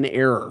make an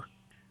error.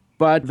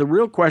 But the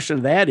real question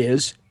of that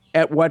is,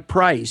 at what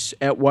price,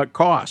 at what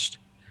cost?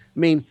 I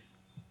mean,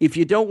 if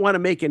you don't want to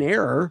make an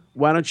error,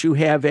 why don't you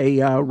have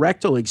a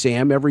rectal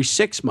exam every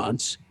 6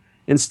 months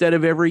instead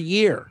of every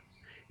year?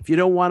 If you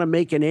don't want to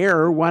make an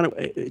error, why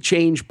don't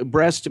change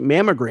breast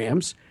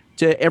mammograms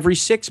to every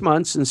 6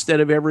 months instead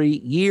of every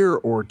year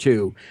or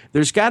two?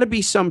 There's got to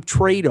be some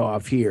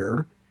trade-off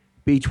here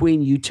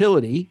between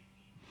utility,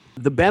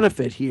 the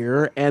benefit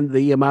here, and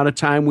the amount of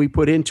time we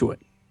put into it.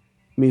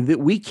 I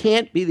mean, we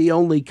can't be the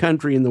only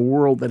country in the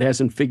world that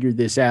hasn't figured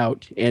this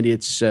out, and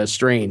it's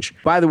strange.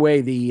 By the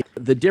way,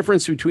 the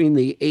difference between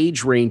the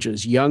age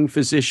ranges, young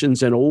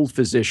physicians and old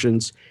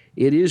physicians,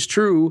 it is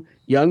true,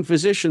 young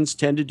physicians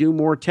tend to do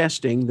more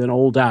testing than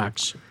old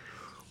docs.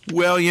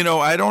 Well,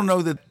 I don't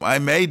know that I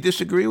may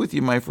disagree with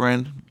you, my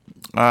friend.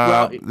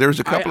 There's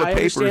a couple of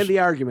papers. I understand the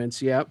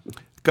arguments, yep.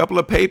 A couple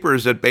of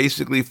papers that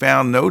basically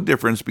found no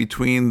difference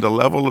between the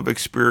level of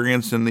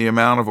experience and the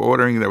amount of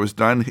ordering that was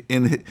done.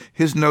 In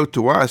his note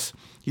to us,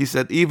 he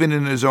said even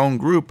in his own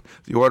group,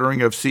 the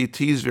ordering of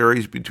CTs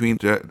varies between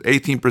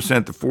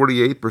 18% to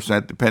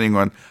 48%, depending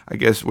on, I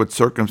guess, what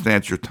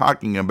circumstance you're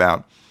talking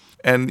about.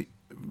 And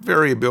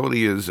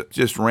variability is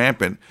just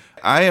rampant.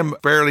 I am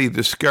fairly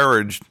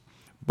discouraged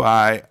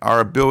by our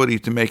ability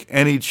to make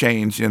any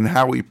change in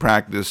how we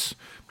practice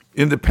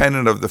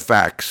independent of the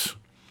facts.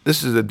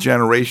 This is a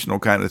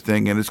generational kind of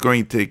thing, and it's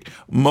going to take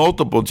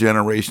multiple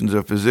generations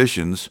of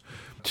physicians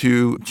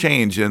to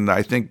change. And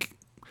I think,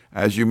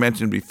 as you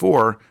mentioned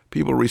before,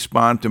 people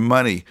respond to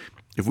money.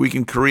 If we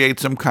can create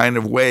some kind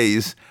of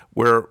ways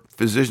where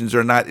physicians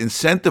are not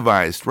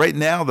incentivized. Right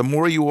now, the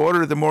more you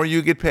order, the more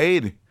you get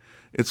paid.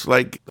 It's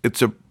like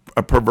it's a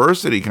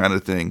perversity kind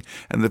of thing.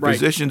 And the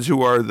physicians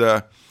who are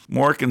the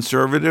more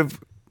conservative,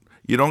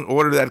 you don't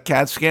order that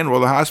CAT scan,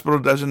 well, the hospital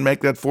doesn't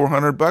make that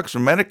 $400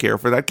 from Medicare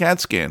for that CAT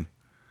scan.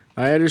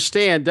 I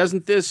understand.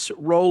 Doesn't this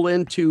roll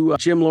into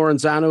Jim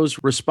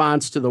Lorenzano's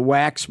response to the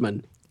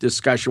Waxman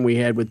discussion we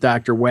had with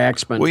Dr.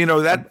 Waxman?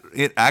 Well,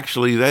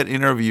 that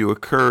interview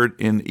occurred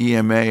in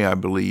EMA, I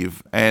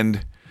believe,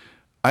 and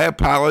I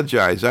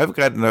apologize. I've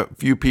gotten a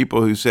few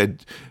people who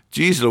said,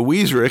 geez,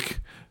 Louise,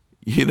 Rick,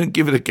 you didn't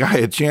give the guy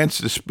a chance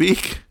to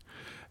speak.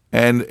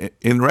 And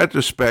in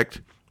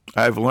retrospect,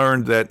 I've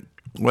learned that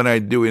when I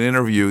do an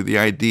interview, the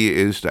idea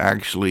is to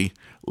actually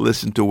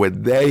listen to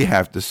what they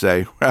have to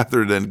say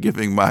rather than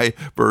giving my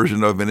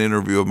version of an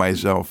interview of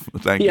myself.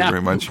 Thank you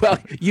very much. Well,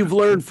 you've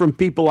learned from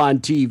people on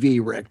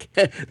TV, Rick.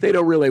 They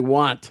don't really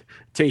want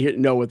to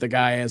know what the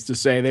guy has to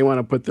say. They want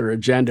to put their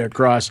agenda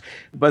across.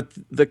 But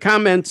the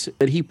comments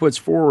that he puts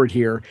forward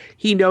here,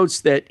 he notes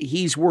that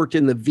he's worked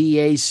in the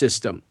VA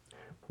system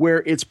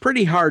where it's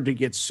pretty hard to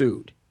get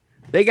sued.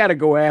 They got to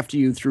go after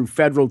you through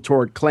Federal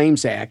Tort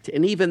Claims Act.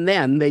 And even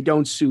then, they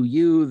don't sue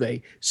you.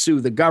 They sue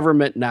the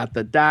government, not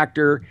the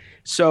doctor.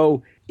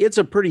 So it's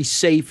a pretty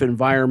safe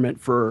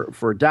environment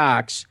for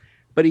docs.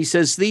 But he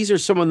says these are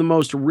some of the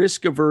most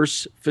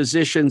risk-averse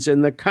physicians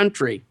in the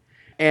country.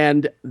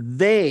 And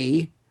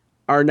they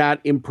are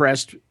not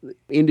impressed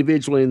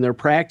individually in their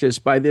practice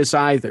by this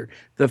either.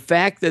 The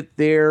fact that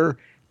they're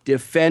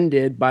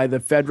defended by the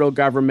federal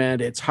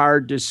government, it's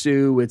hard to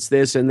sue, it's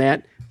this and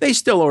that, they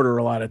still order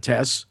a lot of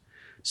tests.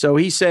 So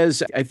he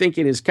says, I think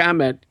in his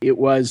comment, it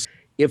was,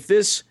 if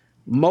this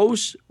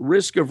most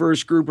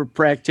risk-averse group of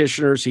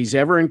practitioners he's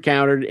ever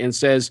encountered, and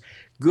says,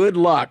 good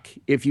luck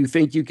if you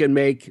think you can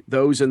make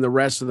those in the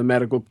rest of the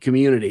medical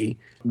community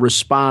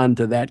respond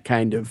to that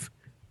kind of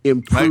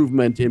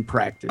improvement in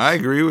practice. I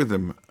agree with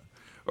him.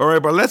 All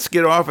right, but let's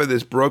get off of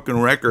this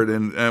broken record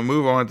and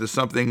move on to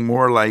something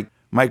more like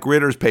Mike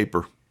Ritter's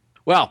paper.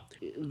 Well,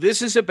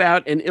 this is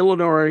about an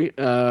Illinois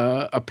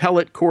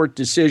appellate court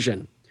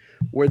decision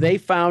where they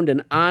found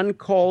an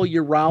on-call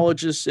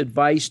urologist's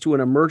advice to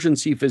an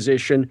emergency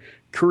physician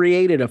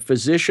created a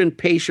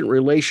physician-patient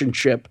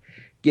relationship,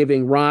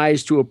 giving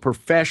rise to a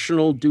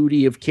professional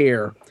duty of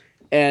care.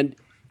 And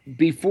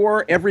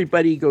before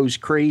everybody goes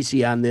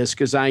crazy on this,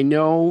 because I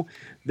know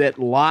that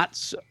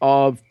lots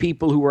of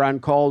people who are on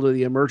call to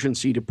the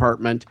emergency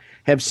department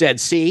have said,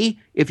 see,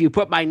 if you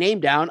put my name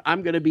down,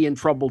 I'm going to be in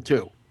trouble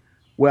too.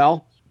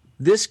 Well,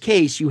 this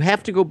case, you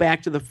have to go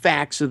back to the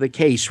facts of the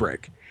case,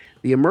 Rick.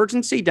 The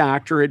emergency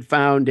doctor had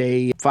found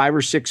a 5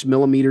 or 6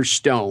 millimeter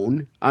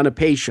stone on a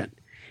patient.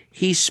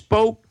 He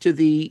spoke to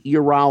the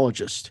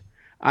urologist.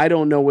 I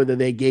don't know whether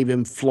they gave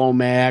him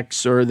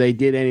Flomax or they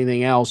did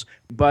anything else,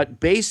 but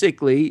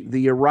basically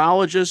the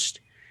urologist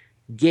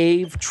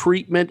gave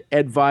treatment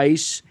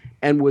advice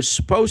and was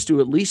supposed to,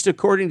 at least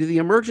according to the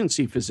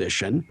emergency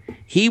physician,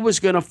 he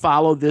was going to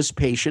follow this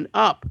patient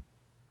up.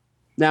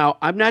 Now,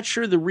 I'm not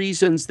sure the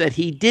reasons that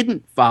he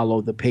didn't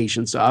follow the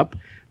patients up,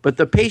 but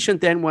the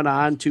patient then went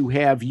on to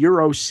have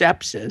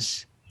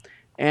urosepsis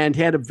and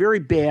had a very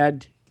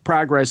bad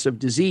progress of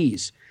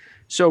disease.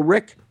 So,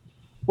 Rick,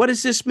 what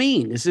does this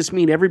mean? Does this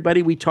mean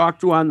everybody we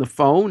talk to on the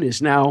phone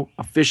is now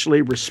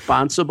officially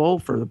responsible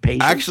for the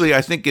patient? Actually,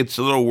 I think it's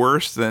a little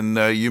worse than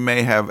you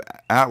may have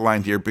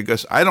outlined here,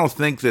 because I don't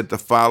think that the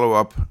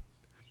follow-up,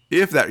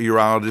 if that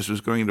urologist was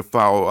going to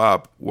follow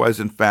up, was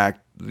in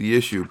fact the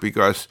issue,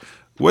 because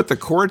what the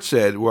court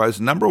said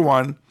was, number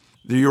one,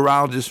 the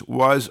urologist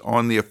was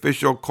on the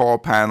official call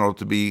panel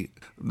to be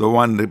the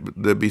one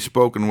to be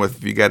spoken with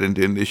if you get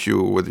into an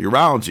issue with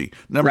urology.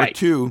 Number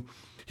two,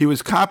 he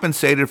was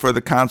compensated for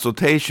the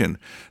consultation.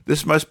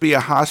 This must be a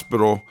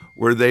hospital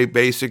where they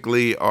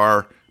basically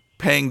are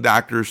paying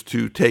doctors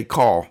to take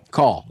call.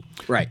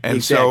 Right. And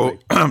exactly.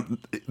 so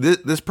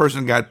this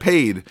person got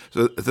paid.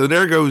 So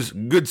there goes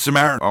Good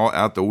Samaritan all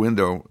out the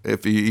window,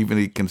 if you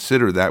even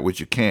consider that, which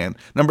you can.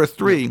 Number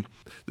 3,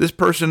 this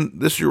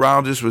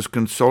urologist was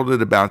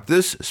consulted about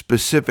this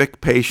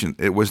specific patient.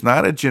 It was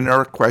not a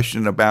generic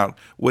question about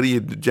what do you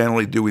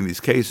generally do in these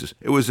cases.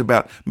 It was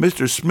about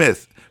Mr.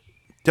 Smith.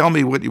 Tell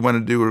me what you want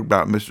to do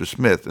about Mr.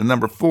 Smith. And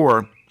number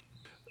 4,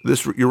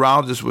 this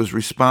urologist was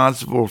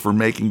responsible for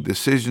making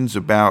decisions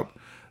about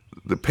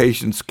the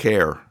patient's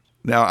care.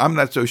 Now, I'm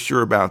not so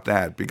sure about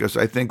that because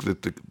I think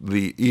that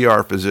the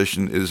ER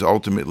physician is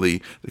ultimately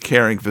the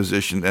caring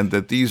physician and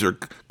that these are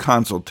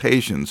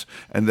consultations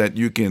and that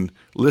you can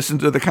listen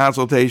to the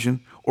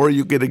consultation or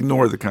you can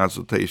ignore the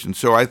consultation.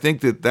 So I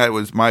think that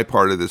was my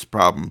part of this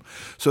problem.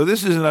 So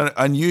this is an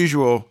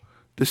unusual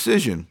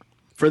decision.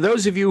 For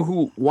those of you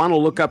who want to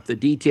look up the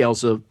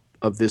details of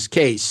this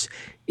case,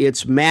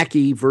 it's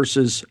Mackey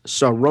versus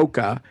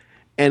Soroka,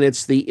 and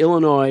it's the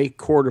Illinois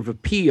Court of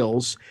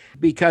Appeals,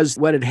 because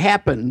what had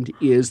happened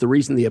is the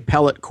reason the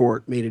appellate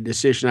court made a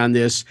decision on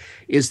this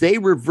is they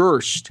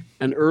reversed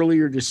an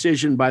earlier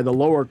decision by the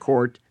lower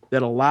court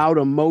that allowed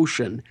a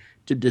motion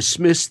to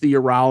dismiss the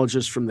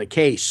urologist from the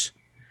case.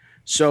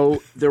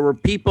 So there were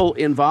people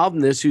involved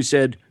in this who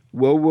said,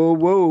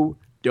 whoa,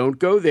 don't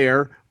go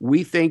there.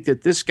 We think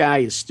that this guy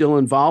is still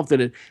involved in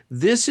it.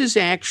 This is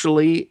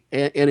actually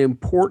an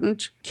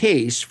important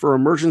case for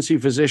emergency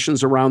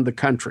physicians around the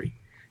country.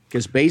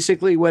 Because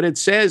basically what it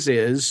says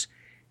is,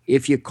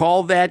 if you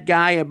call that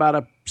guy about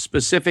a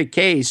specific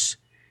case,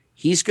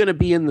 he's going to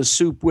be in the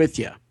soup with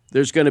you.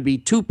 There's going to be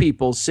 2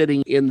 people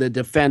sitting in the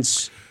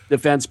defense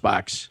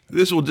box.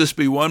 This will just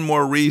be one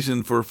more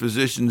reason for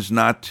physicians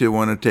not to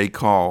want to take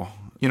call.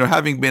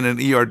 Having been an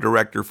ER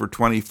director for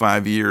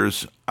 25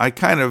 years,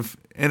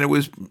 and it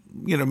was,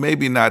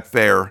 maybe not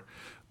fair,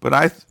 but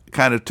I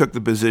kind of took the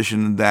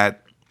position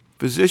that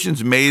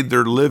physicians made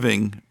their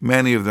living,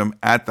 many of them,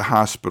 at the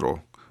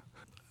hospital.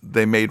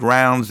 They made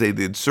rounds, they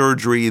did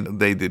surgery,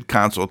 they did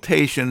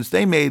consultations.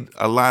 They made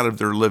a lot of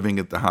their living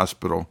at the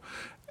hospital.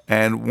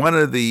 And one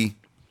of the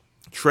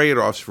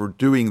trade-offs for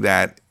doing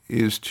that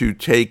is to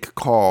take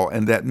call,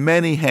 and that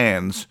many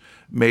hands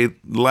made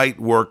light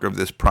work of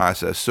this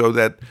process, so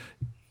that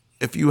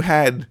if you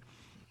had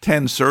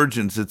 10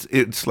 surgeons,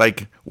 it's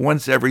like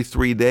once every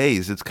 3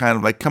 days. It's kind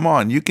of like, come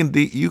on, you can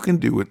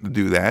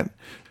do that.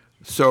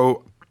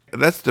 So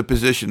that's the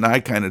position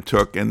I kind of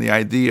took, and the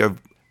idea of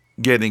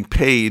getting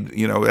paid,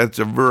 that's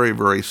a very,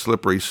 very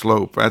slippery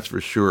slope, that's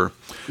for sure.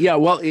 Yeah,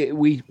 well,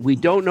 we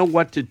don't know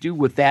what to do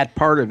with that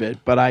part of it,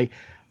 but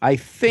I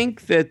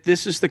think that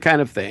this is the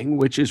kind of thing,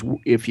 which is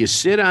if you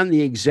sit on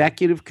the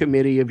executive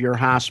committee of your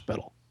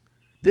hospital,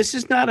 this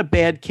is not a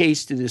bad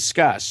case to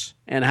discuss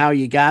and how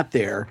you got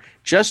there,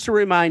 just to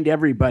remind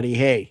everybody,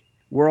 hey,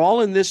 we're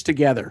all in this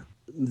together.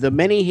 The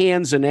many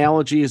hands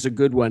analogy is a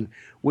good one.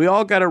 We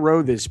all got to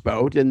row this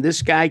boat, and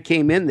this guy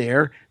came in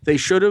there. They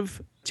should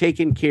have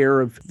taken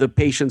care of the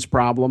patient's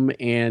problem,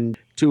 and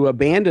to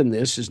abandon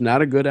this is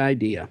not a good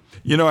idea.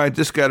 I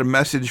just got a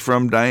message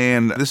from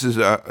Diane. This is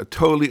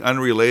totally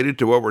unrelated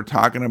to what we're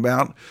talking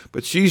about,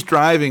 but she's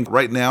driving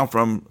right now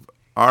from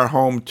our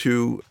home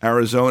to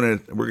Arizona.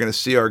 We're going to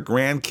see our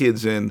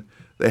grandkids in.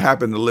 They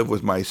happen to live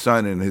with my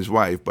son and his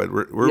wife, but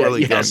we're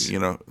really yes.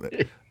 young,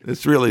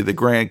 It's really the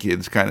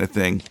grandkids kind of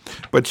thing.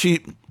 But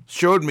she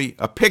showed me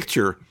a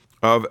picture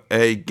of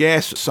a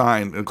gas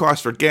sign, the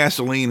cost for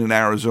gasoline in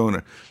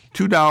Arizona.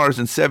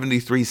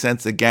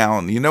 $2.73 a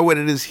gallon. You know what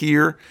it is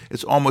here?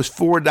 It's almost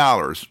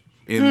 $4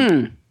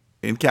 in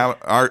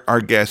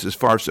our gas is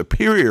far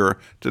superior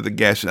to the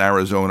gas in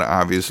Arizona,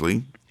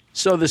 obviously.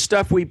 So the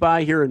stuff we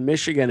buy here in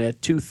Michigan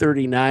at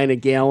 $2.39 a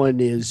gallon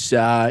is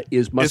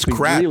it's be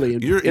crap. Really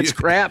it's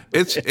crap.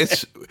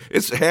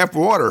 It's half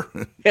water.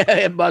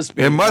 It must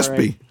be. It must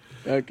be.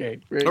 Okay.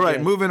 All right,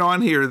 moving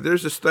on here.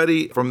 There's a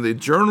study from the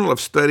Journal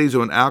of Studies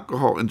on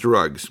Alcohol and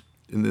Drugs.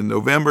 In the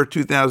November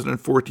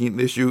 2014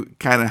 issue,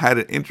 kind of had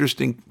an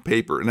interesting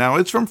paper. Now,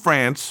 it's from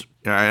France.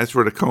 That's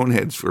where the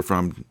Coneheads were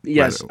from.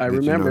 Yes, I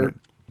remember.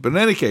 But in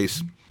any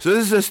case, so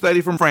this is a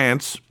study from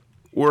France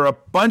where a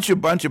bunch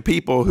of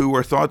people who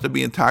were thought to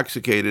be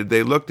intoxicated,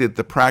 they looked at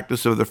the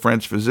practice of the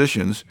French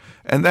physicians,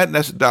 and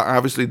that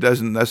obviously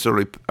doesn't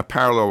necessarily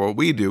parallel what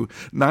we do.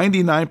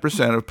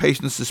 99% of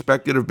patients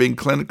suspected of being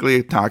clinically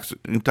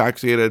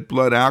intoxicated had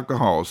blood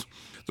alcohols.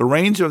 The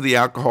range of the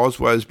alcohols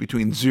was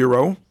between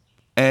 0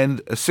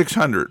 and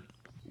 600,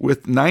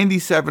 with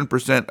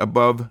 97%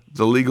 above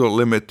the legal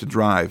limit to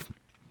drive.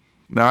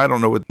 Now, I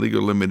don't know what the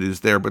legal limit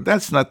is there, but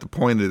that's not the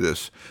point of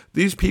this.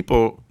 These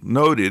people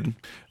noted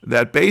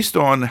that based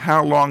on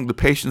how long the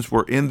patients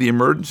were in the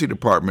emergency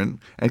department,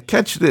 and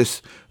catch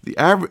this,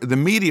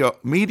 the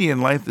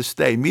median length of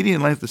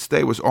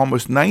stay was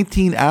almost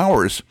 19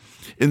 hours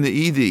in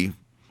the ED,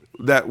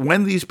 that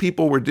when these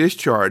people were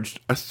discharged,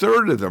 a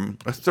third of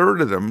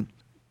them,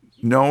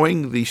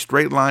 knowing the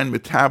straight-line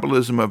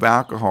metabolism of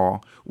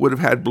alcohol, would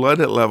have had blood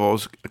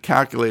levels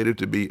calculated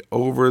to be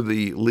over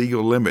the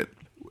legal limit.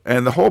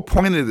 And the whole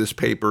point of this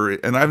paper,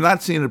 and I've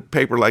not seen a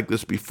paper like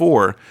this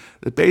before,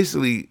 that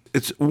basically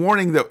it's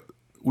warning that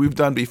we've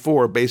done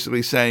before,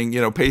 basically saying,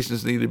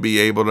 patients need to be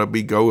able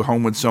to go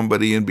home with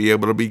somebody and be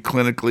able to be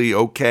clinically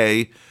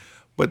okay.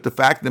 But the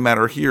fact of the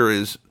matter here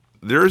is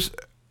there's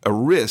a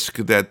risk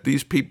that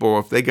these people,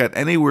 if they got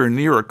anywhere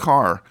near a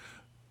car,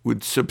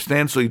 would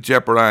substantially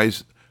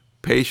jeopardize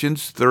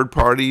patients, third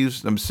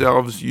parties,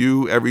 themselves,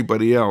 you,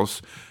 everybody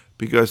else.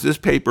 Because this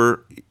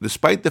paper,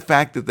 despite the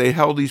fact that they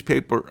held these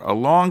paper a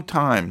long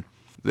time,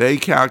 they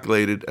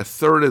calculated a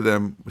third of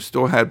them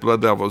still had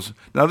blood levels.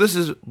 Now, this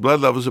is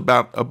blood levels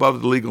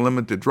above the legal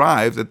limit to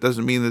drive. That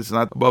doesn't mean it's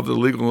not above the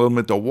legal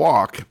limit to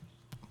walk.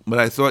 But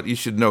I thought you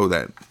should know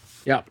that.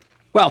 Yeah.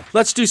 Well,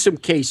 let's do some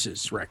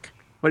cases, Rick.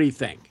 What do you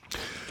think?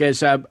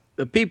 Because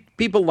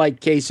people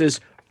like cases.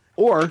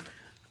 Or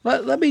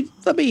let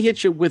me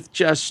hit you with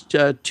just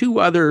two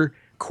other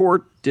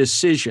court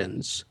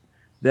decisions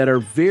that are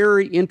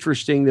very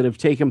interesting that have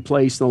taken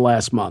place in the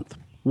last month.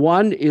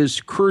 One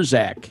is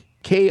Krusak,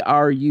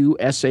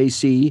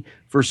 Krusac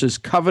versus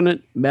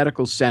Covenant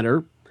Medical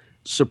Center,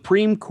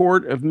 Supreme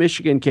Court of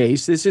Michigan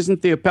case. This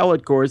isn't the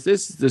appellate court.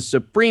 This is the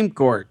Supreme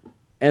Court.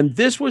 And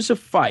this was a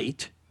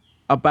fight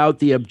about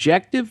the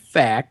objective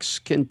facts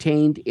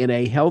contained in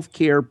a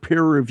healthcare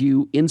peer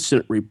review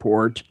incident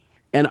report,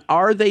 and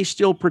are they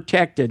still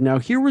protected? Now,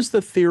 here was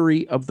the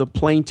theory of the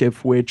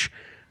plaintiff, which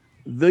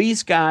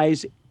these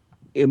guys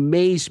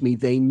amaze me.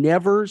 They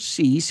never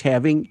cease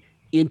having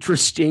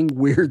interesting,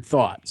 weird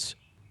thoughts.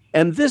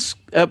 And this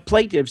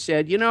plaintiff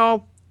said,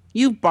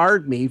 you've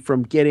barred me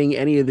from getting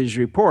any of these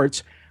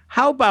reports.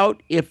 How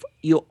about if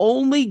you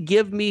only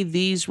give me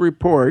these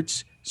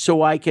reports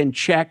so I can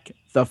check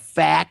the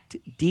fact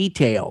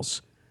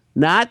details,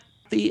 not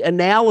the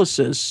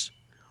analysis.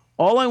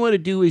 All I want to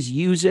do is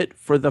use it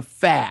for the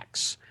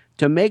facts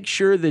to make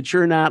sure that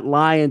you're not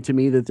lying to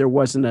me that there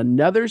wasn't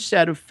another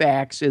set of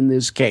facts in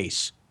this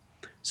case.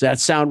 Does that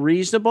sound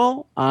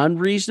reasonable?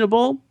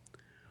 Unreasonable?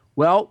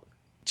 Well,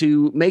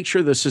 to make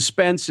sure the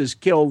suspense is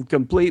killed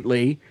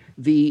completely,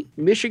 the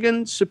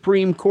Michigan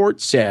Supreme Court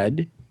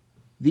said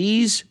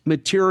these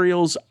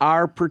materials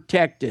are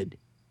protected.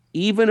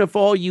 Even if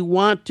all you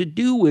want to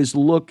do is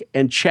look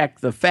and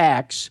check the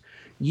facts,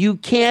 you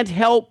can't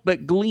help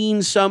but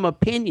glean some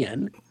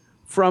opinion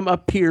from a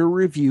peer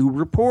review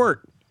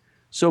report.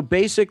 So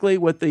basically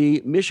what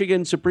the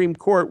Michigan Supreme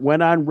Court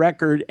went on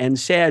record and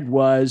said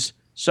was,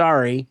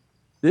 sorry,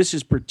 this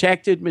is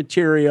protected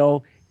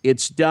material.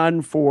 It's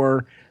done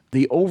for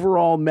the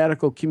overall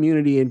medical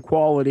community and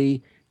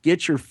quality.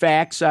 Get your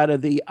facts out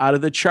of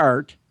the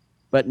chart,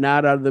 but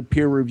not out of the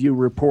peer review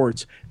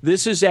reports.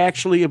 This is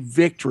actually a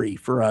victory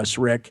for us,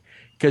 Rick,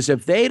 because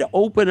if they'd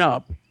open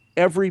up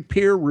every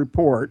peer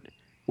report,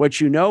 what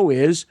you know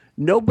is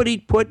nobody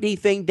put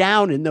anything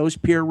down in those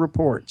peer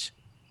reports.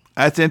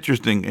 That's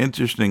interesting.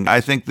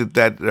 I think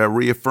that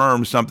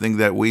reaffirms something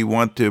that we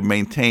want to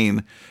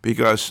maintain,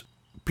 because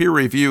peer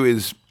review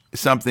is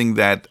something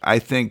that I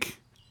think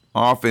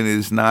often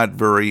is not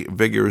very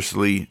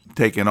vigorously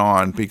taken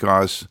on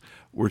because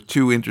we're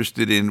too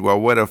interested in, well,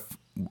 what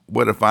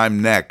if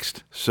I'm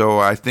next? So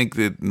I think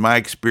that in my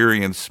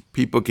experience,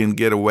 people can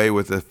get away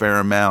with a fair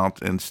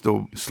amount and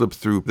still slip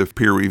through the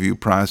peer review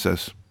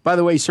process. By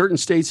the way, certain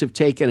states have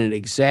taken an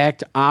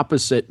exact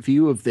opposite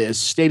view of this.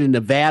 State of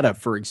Nevada,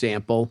 for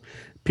example,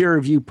 peer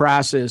review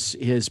process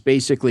has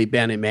basically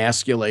been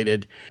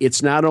emasculated.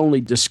 It's not only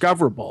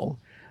discoverable,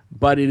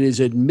 but it is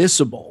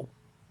admissible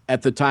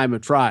at the time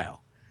of trial.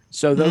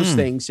 So those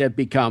things have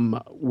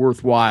become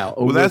worthwhile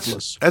or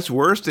worthless. That's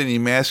worse than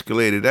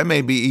emasculated. That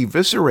may be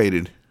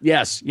eviscerated.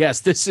 Yes,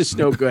 this is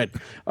no good.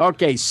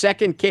 Okay,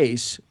 second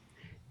case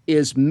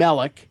is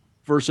Mellick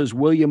versus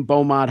William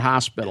Beaumont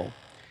Hospital.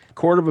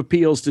 Court of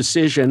Appeals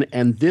decision,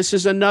 and this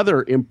is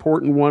another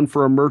important one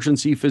for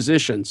emergency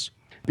physicians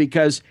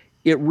because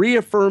it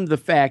reaffirmed the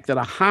fact that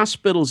a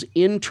hospital's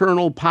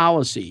internal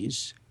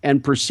policies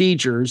and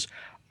procedures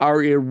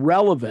are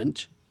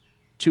irrelevant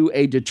to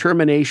a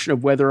determination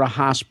of whether a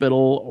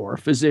hospital or a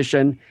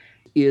physician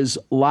is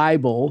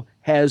liable,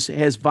 has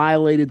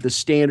violated the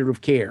standard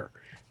of care.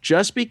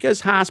 Just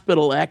because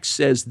Hospital X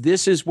says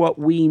this is what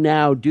we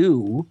now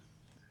do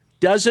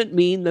doesn't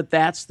mean that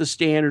that's the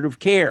standard of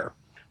care.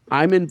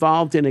 I'm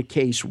involved in a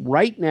case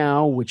right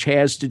now which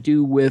has to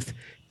do with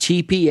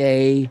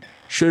TPA.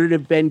 Should it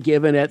have been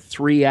given at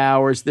 3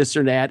 hours, this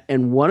or that?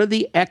 And one of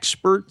the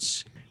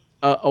experts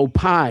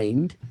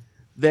opined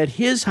that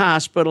his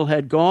hospital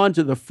had gone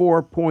to the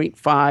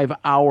 4.5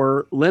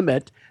 hour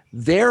limit.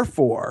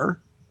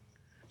 Therefore,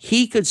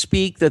 he could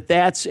speak that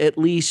that's at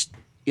least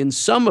in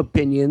some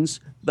opinions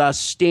the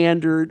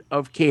standard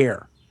of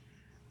care.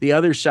 The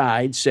other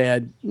side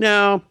said,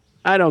 no,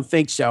 I don't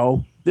think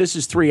so. This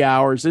is 3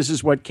 hours. This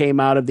is what came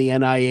out of the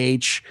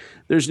NIH.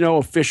 There's no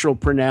official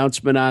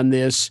pronouncement on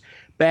this.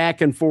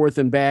 Back and forth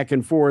and back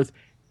and forth.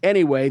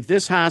 Anyway,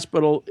 this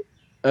hospital,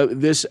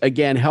 this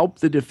again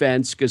helped the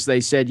defense because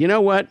they said, you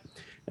know what?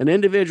 An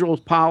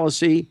individual's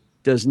policy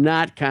does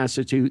not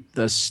constitute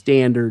the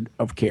standard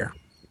of care.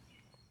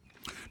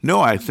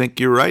 No, I think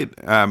you're right.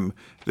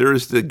 There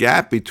is the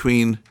gap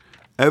between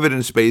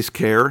evidence-based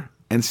care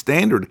and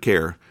standard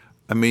care.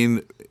 I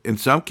mean, in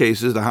some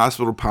cases, the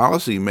hospital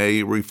policy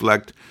may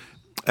reflect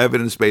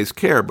evidence-based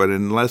care, but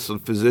unless the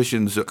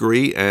physicians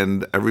agree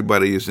and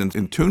everybody is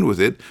in tune with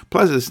it,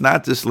 plus it's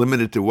not just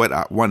limited to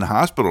what one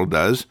hospital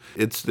does.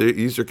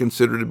 These are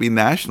considered to be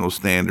national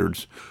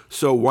standards.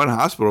 So one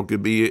hospital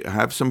could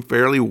have some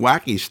fairly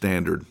wacky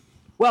standard.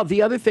 Well,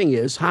 the other thing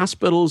is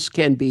hospitals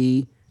can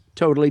be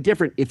totally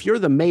different. If you're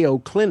the Mayo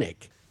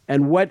Clinic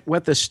and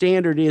what the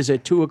standard is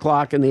at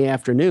 2:00 in the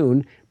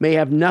afternoon may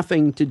have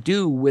nothing to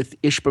do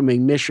with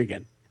Ishpeming,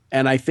 Michigan.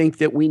 And I think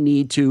that we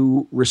need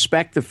to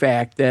respect the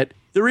fact that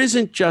there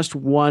isn't just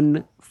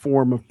one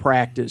form of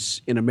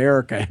practice in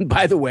America. And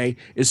by the way,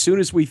 as soon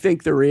as we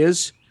think there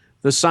is,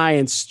 the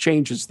science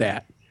changes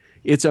that.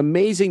 It's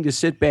amazing to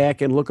sit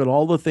back and look at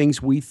all the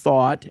things we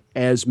thought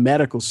as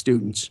medical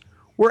students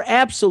were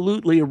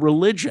absolutely a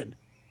religion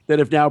that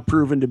have now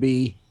proven to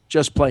be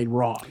just plain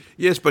wrong.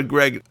 Yes, but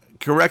Greg,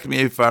 correct me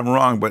if I'm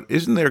wrong, but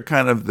isn't there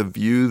kind of the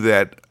view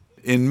that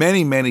in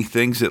many, many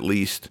things at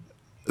least,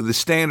 the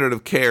standard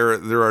of care,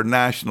 there are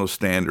national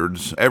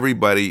standards.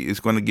 Everybody is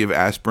going to give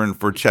aspirin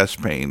for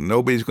chest pain.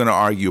 Nobody's going to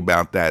argue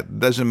about that. It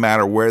doesn't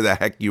matter where the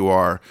heck you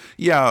are.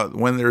 Yeah,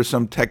 when there's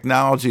some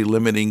technology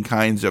limiting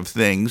kinds of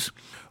things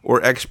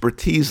or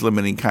expertise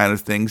limiting kind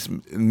of things,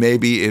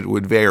 maybe it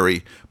would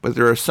vary. But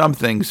there are some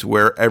things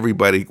where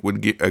everybody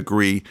would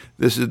agree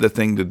this is the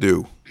thing to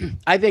do.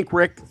 I think,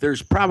 Rick,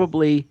 there's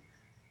probably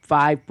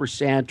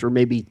 5% or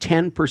maybe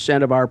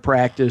 10% of our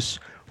practice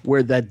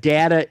where the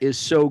data is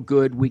so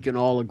good we can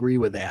all agree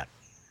with that.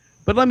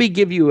 But let me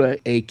give you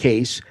a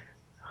case.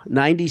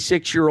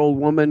 96-year-old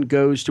woman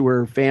goes to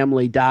her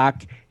family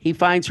doc. He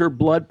finds her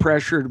blood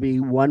pressure to be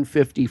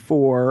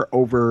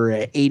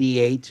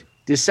 154/88.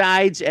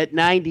 Decides at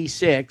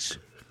 96,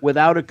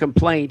 without a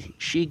complaint,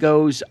 she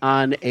goes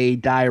on a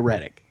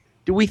diuretic.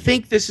 Do we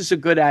think this is a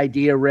good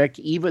idea, Rick,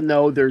 even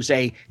though there's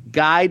a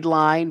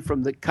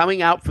guideline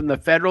coming out from the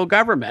federal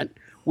government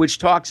which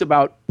talks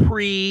about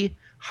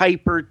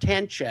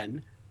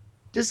pre-hypertension?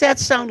 Does that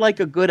sound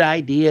like a good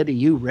idea to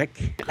you,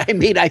 Rick? I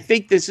mean, I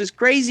think this is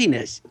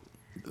craziness.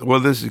 Well,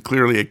 this is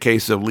clearly a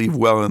case of leave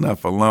well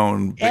enough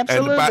alone.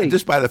 Absolutely. And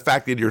just by the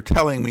fact that you're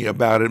telling me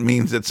about it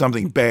means that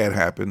something bad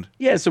happened.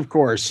 Yes, of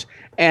course.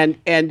 And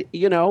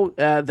you know,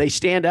 they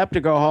stand up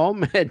to go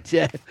home and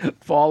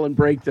fall and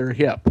break their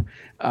hip.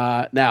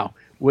 Now,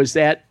 was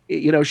that,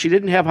 you know, she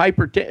didn't have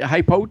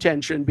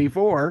hypotension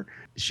before.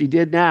 She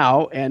did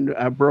now and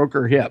broke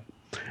her hip.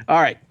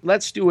 All right,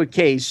 let's do a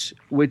case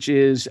which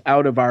is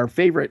out of our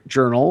favorite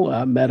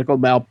journal, Medical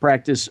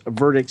Malpractice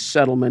Verdicts,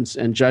 Settlements,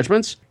 and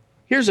Judgments.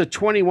 Here's a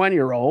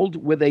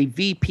 21-year-old with a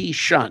VP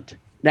shunt.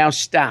 Now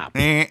stop.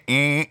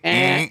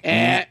 If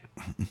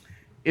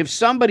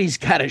somebody's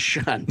got a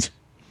shunt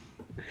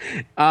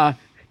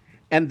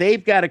and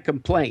they've got a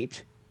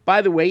complaint,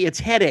 by the way, it's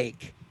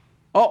headache.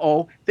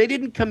 They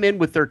didn't come in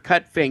with their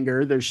cut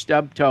finger, their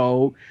stub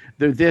toe,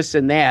 their this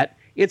and that.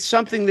 It's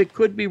something that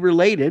could be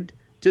related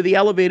to the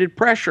elevated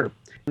pressure.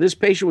 This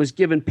patient was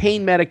given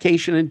pain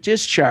medication and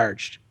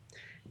discharged.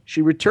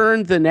 She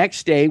returned the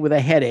next day with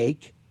a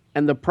headache,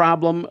 and the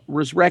problem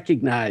was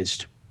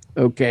recognized,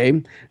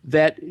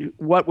 that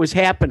what was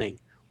happening?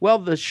 Well,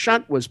 the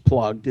shunt was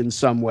plugged in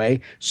some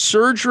way.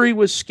 Surgery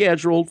was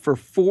scheduled for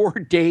 4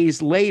 days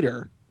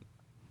later.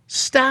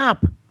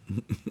 Stop.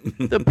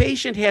 The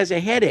patient has a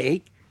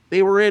headache.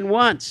 They were in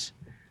once.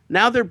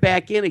 Now they're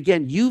back in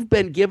again. You've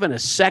been given a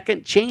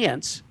second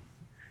chance.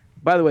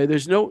 By the way,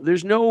 there's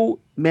no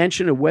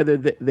mention of whether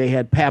they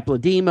had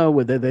papilledema,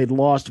 whether they'd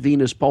lost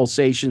venous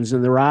pulsations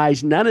in their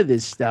eyes, none of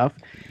this stuff.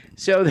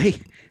 So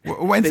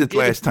When's the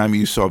last time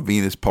you saw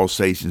venous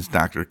pulsations,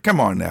 doctor? Come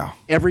on now.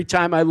 Every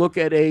time I look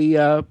at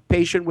a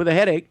patient with a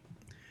headache,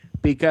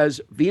 because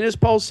venous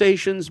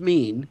pulsations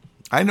mean...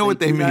 I know what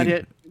they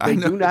mean. They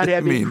do not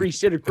have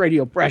increased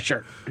intracranial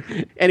pressure.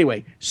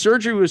 Anyway,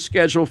 surgery was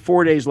scheduled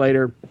 4 days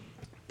later.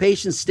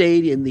 Patient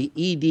stayed in the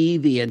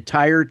ED the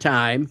entire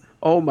time.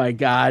 Oh, my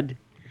God.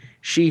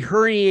 She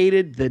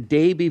herniated the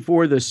day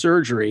before the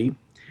surgery,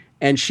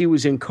 and she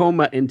was in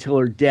coma until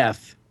her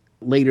death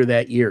later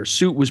that year.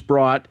 Suit was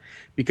brought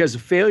because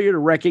of failure to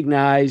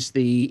recognize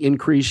the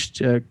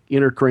increased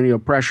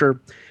intracranial pressure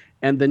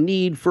and the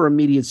need for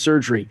immediate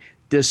surgery.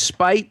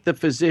 Despite the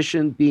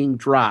physician being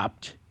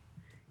dropped,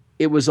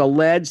 it was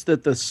alleged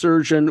that the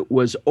surgeon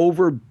was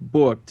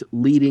overbooked,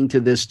 leading to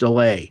this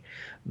delay.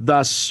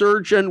 The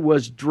surgeon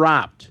was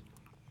dropped.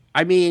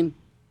 I mean,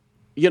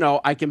 you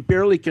know, I can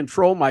barely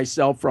control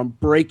myself from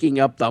breaking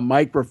up the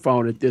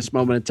microphone at this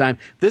moment in time.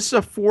 This is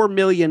a $4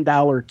 million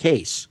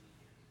case.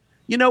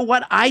 You know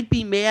what? I'd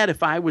be mad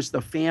if I was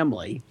the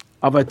family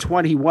of a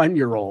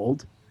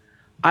 21-year-old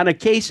on a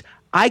case.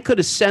 I could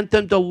have sent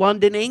them to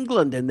London,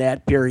 England in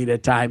that period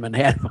of time and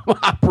had them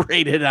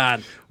operated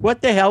on.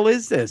 What the hell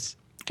is this?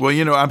 Well,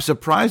 you know, I'm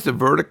surprised the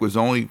verdict was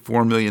only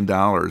 $4 million.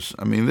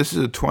 I mean, this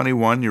is a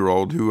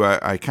 21-year-old who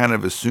I kind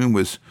of assume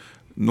was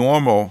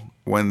normal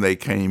when they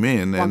came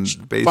in, and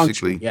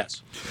basically,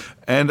 yes.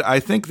 And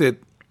I think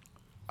that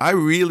I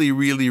really,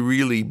 really,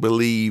 really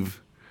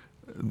believe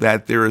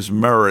that there is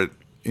merit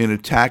in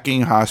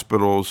attacking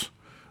hospitals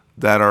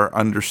that are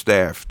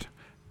understaffed.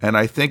 And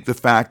I think the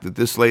fact that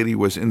this lady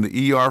was in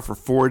the ER for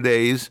 4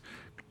 days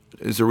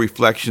is a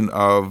reflection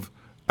of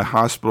a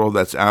hospital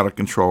that's out of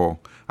control.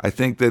 I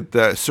think that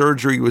the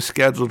surgery was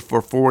scheduled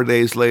for 4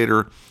 days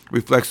later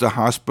reflects a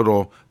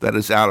hospital that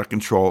is out of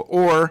control.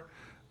 Or,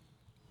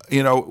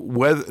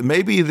 whether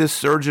maybe this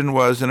surgeon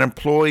was an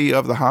employee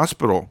of the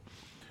hospital,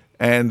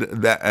 and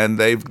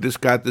they've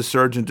just got this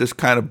surgeon just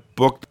kind of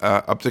booked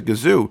up the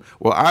kazoo.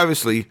 Well,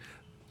 obviously,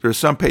 there's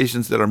some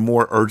patients that are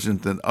more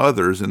urgent than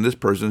others, and this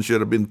person should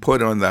have been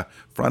put on the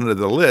front of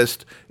the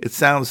list. It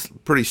sounds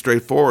pretty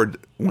straightforward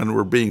when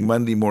we're being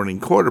Monday morning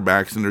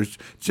quarterbacks, and there's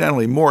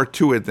generally more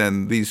to it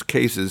than these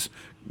cases,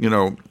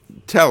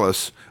 tell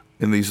us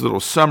in these little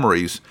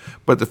summaries.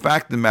 But the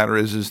fact of the matter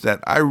is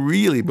that I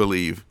really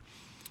believe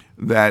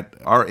that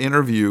our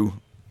interview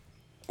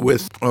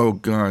with, oh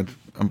God,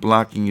 I'm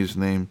blocking his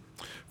name,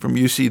 from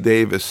UC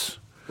Davis,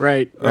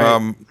 right.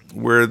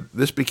 Where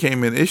this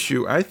became an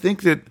issue, I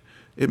think that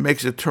it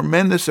makes a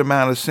tremendous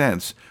amount of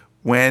sense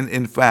when,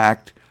 in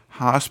fact,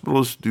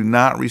 hospitals do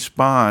not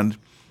respond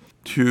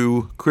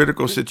to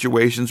critical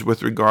situations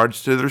with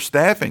regards to their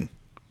staffing.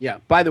 Yeah.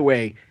 By the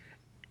way,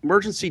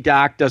 emergency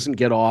doc doesn't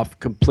get off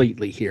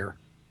completely here.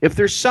 If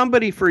there's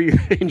somebody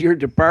in your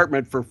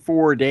department for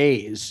 4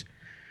 days,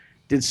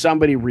 did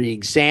somebody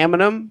re-examine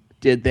them?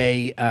 Did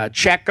they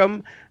check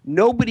them?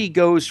 Nobody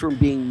goes from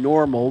being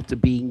normal to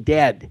being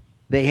dead.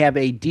 They have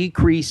a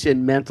decrease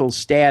in mental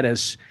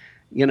status,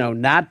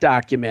 not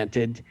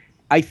documented.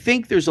 I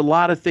think there's a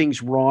lot of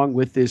things wrong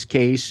with this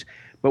case,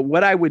 but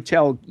what I would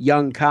tell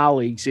young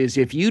colleagues is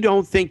if you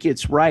don't think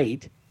it's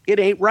right, it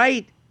ain't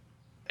right.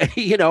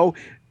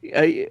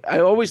 I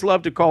always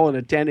love to call an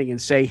attending and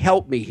say,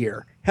 help me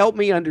here. Help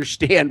me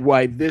understand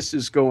why this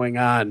is going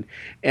on.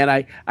 And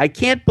I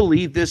can't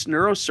believe this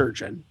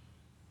neurosurgeon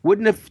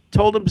wouldn't have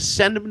told him to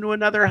send him to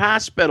another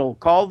hospital,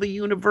 call the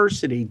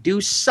university, do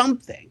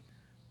something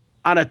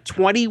on a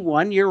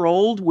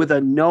 21-year-old with a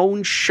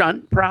known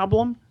shunt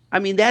problem. I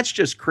mean, that's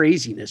just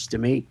craziness to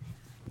me.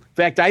 In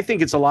fact, I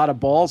think it's a lot of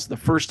balls the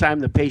first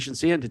time the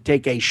patient's in to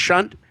take a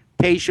shunt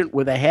patient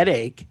with a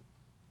headache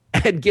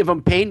and give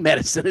them pain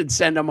medicine and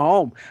send them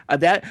home.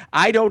 That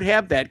I don't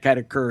have that kind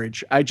of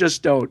courage. I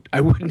just don't. I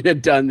wouldn't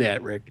have done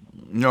that, Rick.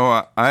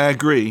 No, I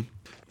agree.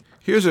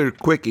 Here's a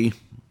quickie.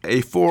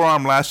 A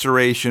forearm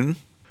laceration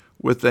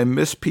with a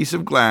missed piece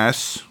of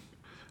glass,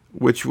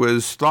 which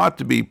was thought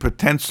to be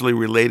potentially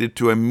related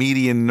to a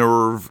median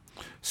nerve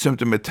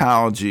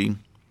symptomatology,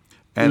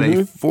 and a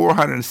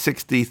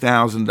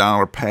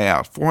 $460,000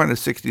 payout.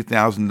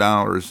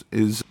 $460,000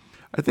 is,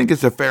 I think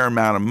it's a fair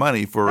amount of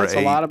money for That's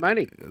a lot of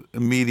money. A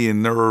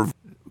median nerve,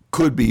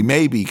 could be,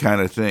 maybe kind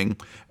of thing.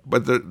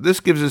 But this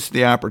gives us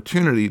the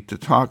opportunity to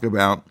talk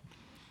about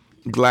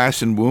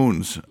glass and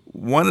wounds.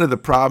 One of the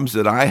problems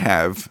that I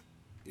have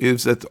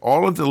is that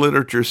all of the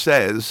literature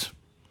says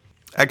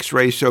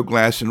X-rays show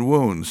glass and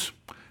wounds.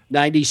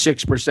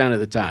 96% of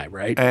the time,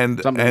 right?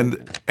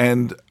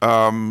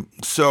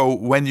 So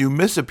when you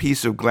miss a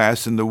piece of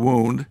glass in the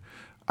wound,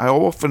 I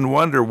often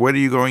wonder, what are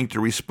you going to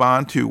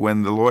respond to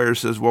when the lawyer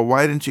says, well,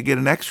 why didn't you get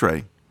an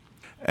X-ray?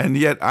 And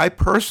yet I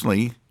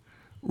personally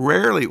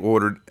rarely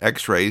ordered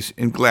X-rays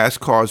in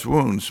glass-caused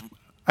wounds.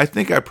 I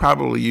think I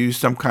probably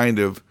used some kind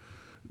of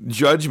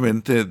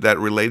judgment that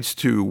relates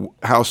to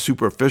how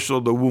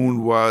superficial the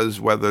wound was,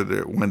 whether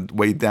it went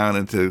way down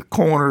into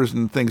corners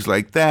and things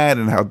like that,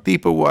 and how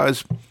deep it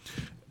was.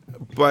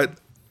 But,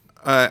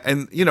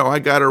 I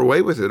got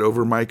away with it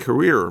over my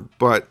career.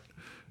 But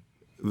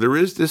there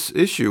is this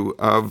issue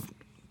of,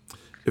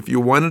 if you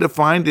wanted to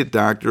find it,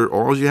 doctor,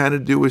 all you had to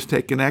do was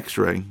take an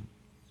X-ray.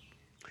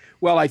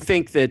 Well, I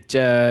think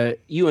that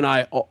you and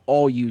I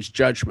all use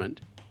judgment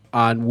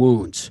on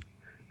wounds.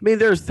 I mean,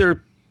 there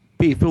are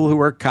people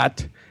who are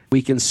cut.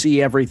 We can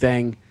see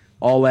everything,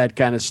 all that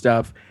kind of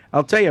stuff.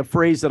 I'll tell you a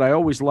phrase that I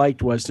always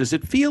liked was, does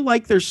it feel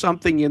like there's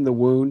something in the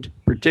wound,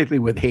 particularly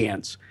with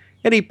hands?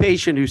 Any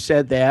patient who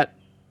said that,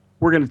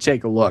 we're going to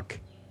take a look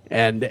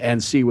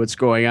and see what's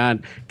going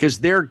on, because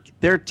they're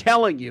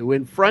telling you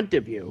in front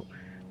of you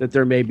that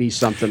there may be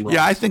something wrong.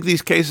 Yeah, I think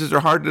these cases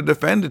are hard to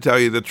defend, to tell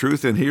you the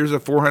truth, and here's a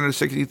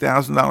 $460,000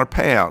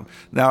 payout.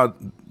 Now,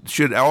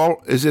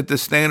 is it the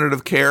standard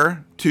of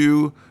care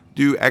to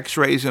do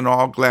X-rays in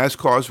all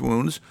glass-caused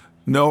wounds?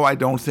 No, I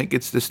don't think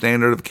it's the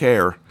standard of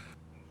care.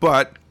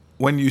 But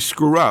when you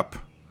screw up,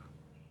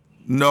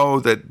 know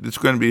that it's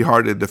going to be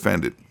hard to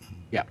defend it.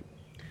 Yeah.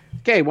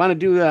 Okay, want to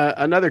do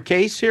another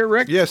case here,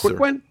 Rick? Yes, Quick sir.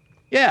 one?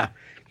 Yeah.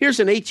 Here's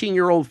an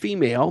 18-year-old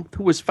female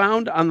who was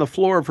found on the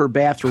floor of her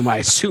bathroom, I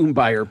assume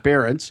by her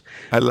parents.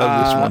 I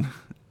love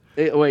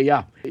this one. Well,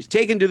 yeah.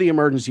 Taken to the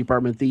emergency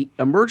department. The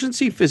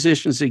emergency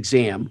physician's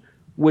exam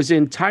was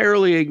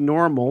entirely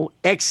normal,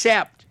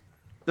 except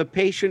the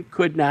patient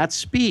could not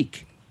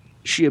speak.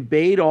 She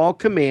obeyed all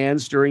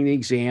commands during the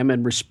exam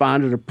and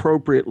responded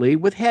appropriately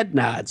with head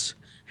nods.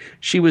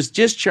 She was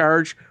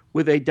discharged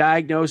with a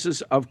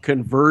diagnosis of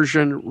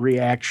conversion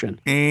reaction.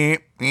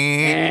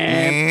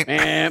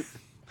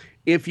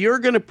 If you're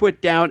going to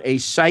put down a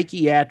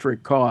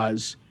psychiatric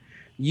cause,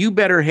 you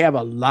better have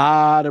a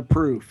lot of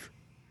proof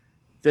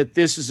that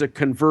this is a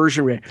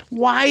conversion reaction.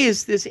 Why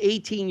is this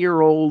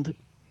 18-year-old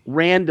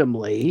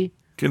randomly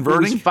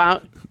converting?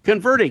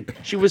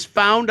 She was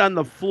found on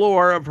the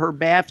floor of her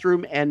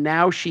bathroom, and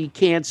now she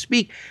can't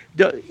speak.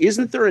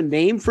 Isn't there a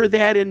name for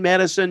that in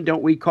medicine?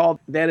 Don't we call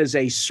that as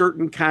a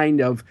certain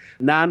kind of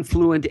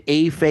non-fluent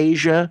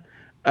aphasia?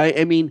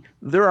 I mean,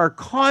 there are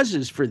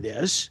causes for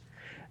this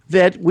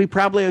that we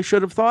probably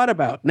should have thought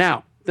about.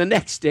 Now, the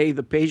next day,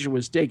 the patient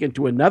was taken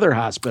to another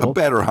hospital. A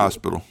better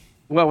hospital.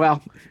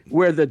 Well,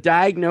 where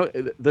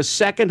the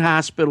second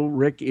hospital,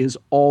 Rick, is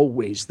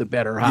always the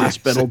better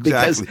hospital,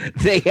 yes, exactly.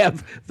 Because they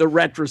have the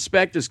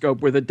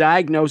retrospectoscope where the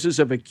diagnosis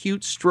of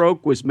acute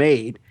stroke was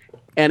made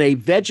and a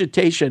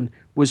vegetation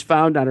was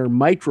found on her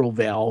mitral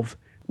valve,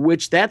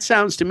 which that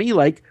sounds to me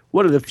like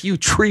one of the few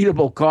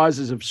treatable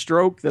causes of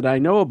stroke that I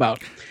know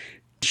about.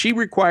 She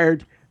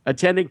required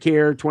attendant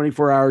care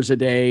 24 hours a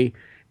day.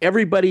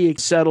 Everybody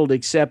settled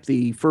except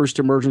the first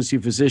emergency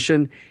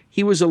physician.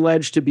 He was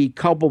alleged to be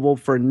culpable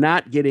for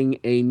not getting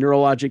a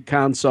neurologic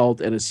consult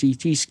and a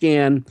CT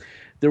scan.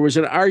 There was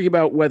an argument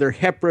about whether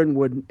heparin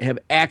would have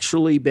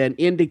actually been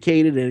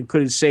indicated and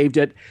could have saved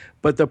it.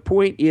 But the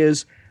point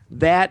is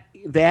that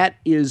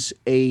is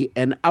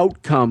an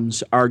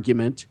outcomes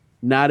argument,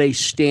 not a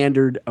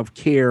standard of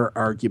care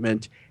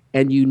argument.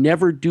 And you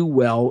never do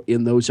well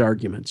in those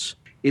arguments.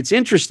 It's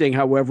interesting,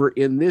 however,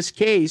 in this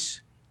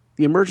case,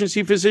 the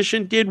emergency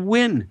physician did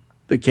win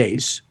the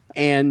case,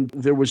 and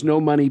there was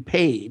no money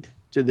paid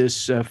to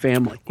this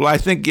family. Well, I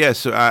think,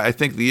 yes. I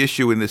think the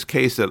issue in this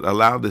case that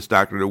allowed this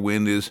doctor to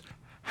win is,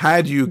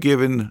 had you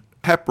given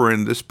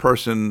heparin, this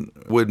person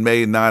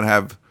may not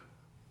have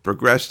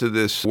progressed to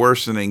this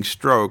worsening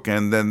stroke.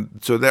 And then,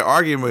 so their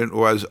argument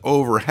was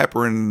over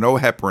heparin, no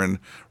heparin,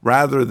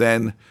 rather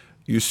than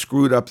you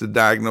screwed up the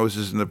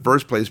diagnosis in the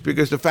first place.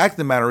 Because the fact of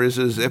the matter is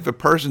if a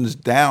person's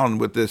down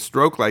with this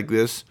stroke like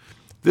this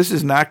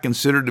is not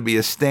considered to be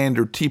a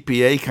standard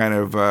TPA kind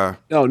of.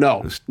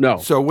 No.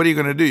 So what are you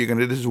going to do? You're going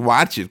to just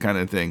watch it, kind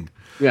of thing.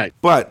 Right.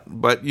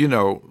 But you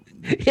know,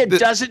 it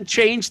doesn't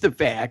change the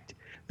fact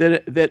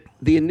that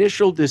the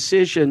initial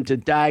decision to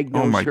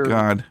diagnose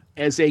her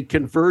as a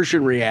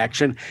conversion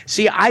reaction.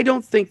 See, I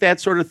don't think that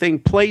sort of thing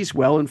plays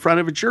well in front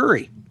of a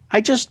jury.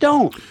 I just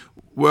don't.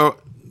 Well,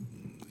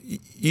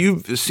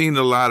 you've seen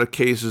a lot of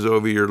cases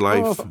over your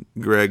life,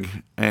 Greg,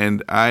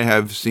 and I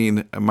have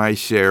seen my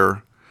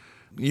share.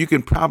 You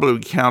can probably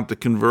count the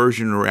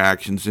conversion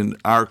reactions in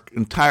our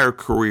entire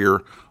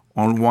career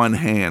on one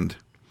hand.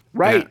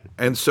 Right.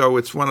 And so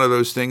it's one of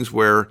those things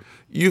where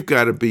you've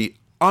got to be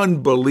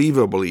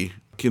unbelievably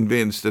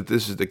convinced that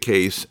this is the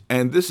case.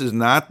 And this is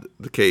not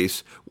the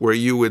case where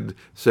you would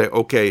say,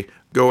 okay,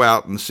 go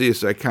out and see a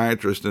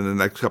psychiatrist in the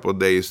next couple of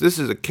days. This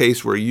is a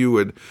case where you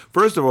would,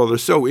 first of all, they're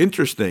so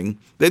interesting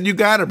that you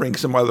got to bring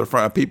some other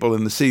people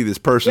in to see this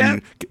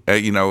person,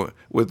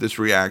 with this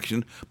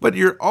reaction. But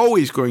you're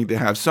always going to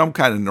have some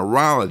kind of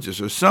neurologist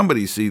or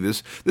somebody see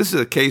this. This is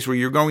a case where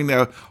you're going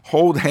to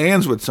hold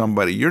hands with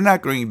somebody. You're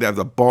not going to have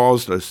the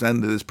balls to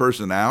send this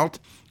person out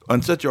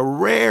on such a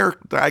rare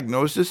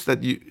diagnosis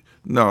that you...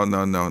 No.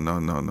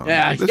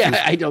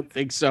 Yeah, I don't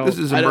think so. This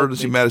is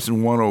emergency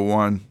medicine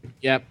 101.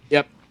 Yep.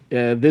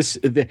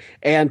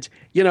 And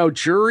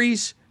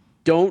juries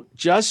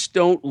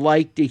don't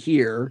like to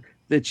hear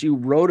that you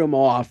wrote them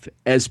off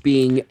as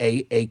being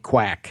a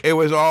quack. It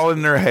was all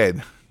in their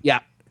head.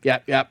 Yep. Yeah,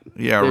 They're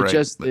right.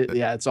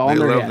 It's all in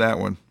their head. They love that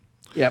one.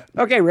 Yep.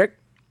 Okay, Rick.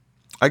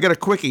 I got a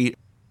quickie.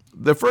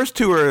 The first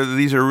two are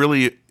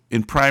really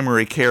in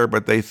primary care,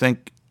 but they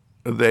think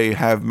they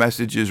have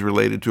messages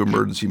related to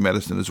emergency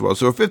medicine as well.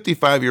 So a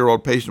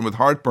 55-year-old patient with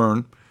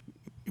heartburn,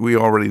 we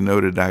already know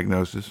the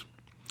diagnosis.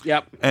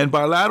 Yep. And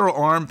bilateral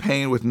arm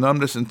pain with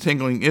numbness and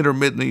tingling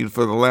intermittently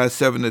for the last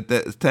 7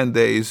 to 10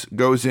 days,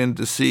 goes in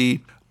to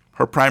see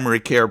her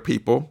primary care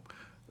people.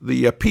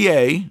 The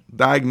PA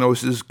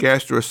diagnoses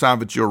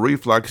gastroesophageal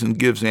reflux and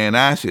gives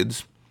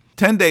antacids.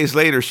 10 days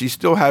later, she's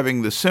still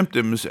having the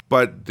symptoms,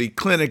 but the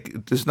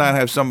clinic does not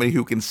have somebody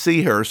who can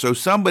see her. So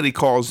somebody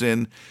calls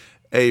in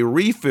a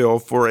refill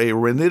for a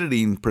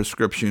ranitidine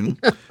prescription,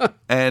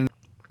 and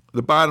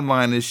the bottom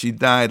line is she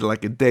died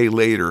like a day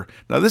later.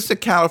 Now, this is a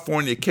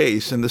California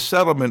case, and the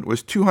settlement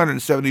was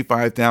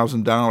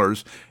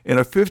 $275,000 in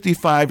a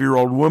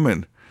 55-year-old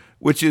woman,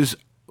 which is,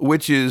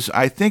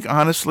 I think,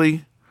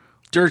 honestly,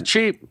 dirt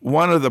cheap.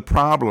 One of the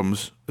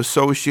problems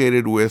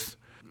associated with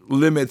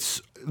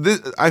limits.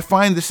 I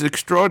find this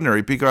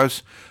extraordinary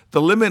because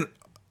the limit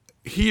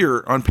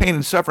here on pain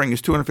and suffering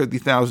is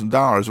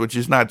 $250,000, which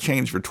has not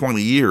changed for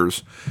 20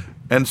 years.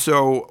 And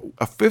so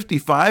a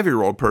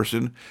 55-year-old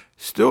person,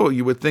 still,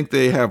 you would think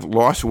they have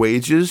lost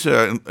wages,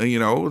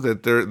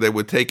 that they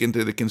would take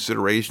into the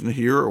consideration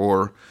here.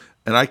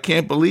 And I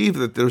can't believe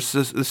that this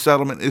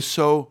settlement is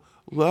so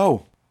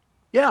low.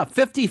 Yeah,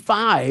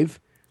 55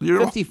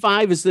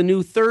 55 is the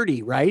new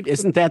 30, right?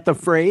 Isn't that the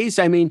phrase?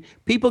 I mean,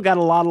 people got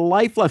a lot of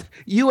life left.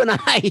 You and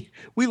I,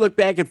 we look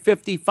back at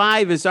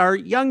 55 as our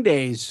young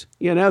days.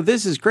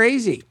 This is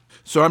crazy.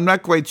 So I'm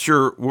not quite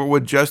sure what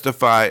would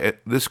justify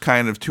this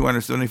kind of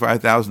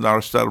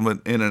 $275,000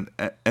 settlement in an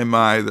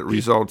MI that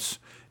results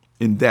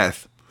in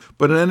death.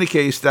 But in any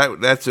case,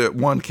 that's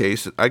one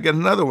case. I get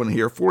another one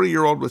here.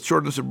 40-year-old with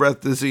shortness of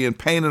breath, dizzy, and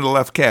pain in the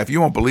left calf.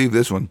 You won't believe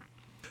this one.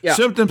 Yeah.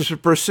 Symptoms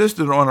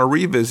persisted on a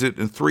revisit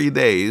in 3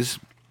 days,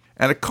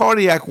 and a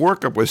cardiac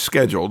workup was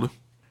scheduled,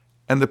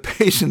 and the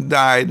patient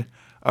died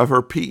of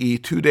her PE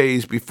 2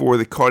 days before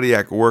the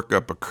cardiac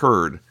workup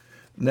occurred.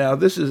 Now,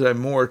 this is a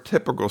more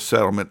typical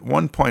settlement,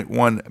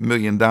 $1.1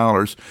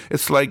 million.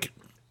 It's like,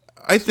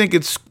 I think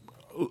it's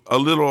a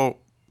little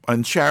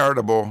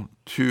uncharitable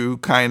to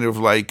kind of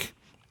like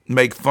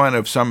make fun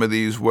of some of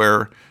these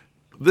where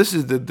this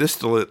is the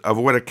distillate of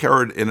what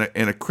occurred in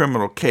a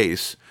criminal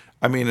case.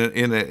 I mean,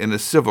 in a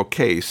civil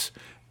case.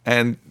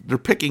 And they're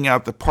picking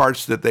out the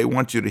parts that they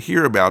want you to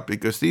hear about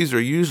because these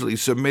are usually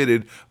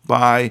submitted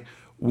by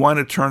one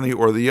attorney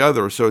or the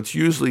other. So it's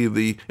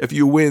usually if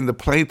you win, the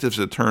plaintiff's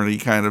attorney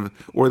kind of,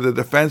 or the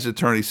defense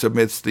attorney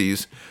submits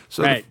these.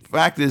 So right. The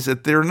fact is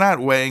that they're not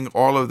weighing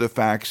all of the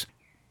facts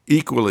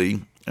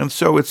equally. And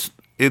so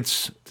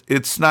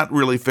it's not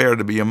really fair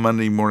to be a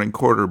Monday morning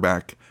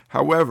quarterback.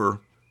 However,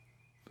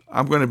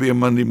 I'm going to be a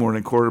Monday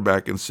morning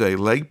quarterback and say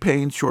leg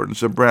pain,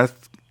 shortness of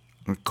breath,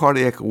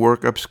 cardiac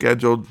workup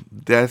scheduled,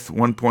 death,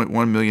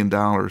 $1.1 million.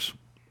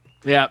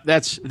 Yeah,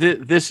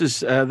 this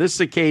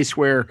is a case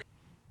where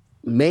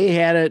may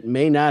had it,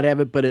 may not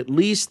have it, but at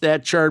least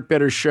that chart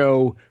better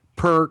show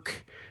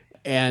perk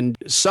and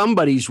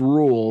somebody's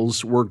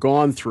rules were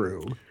gone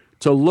through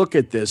to look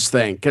at this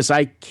thing. Because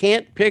I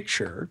can't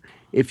picture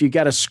if you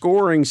got a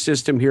scoring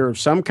system here of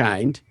some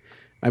kind.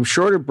 I'm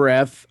short of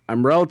breath.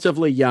 I'm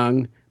relatively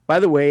young.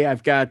 By the way,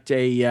 I've got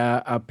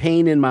a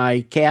pain in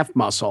my calf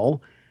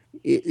muscle.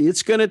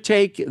 It's going to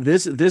take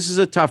this. This is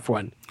a tough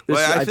one.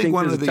 I think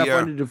one of the tough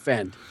one to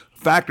defend.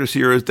 Factors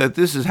here is that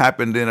this has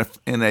happened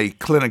in a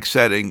clinic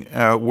setting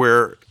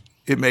where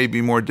it may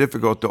be more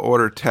difficult to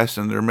order tests,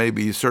 and there may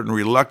be a certain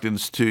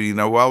reluctance to,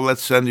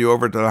 let's send you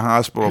over to the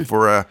hospital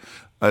for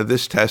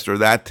this test or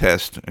that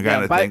test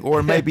kind of thing,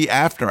 or maybe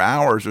after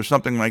hours or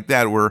something like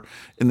that. Where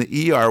in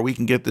the ER we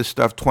can get this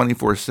stuff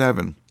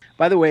 24/7.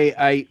 By the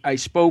way, I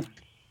spoke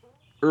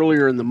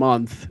earlier in the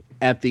month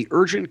at the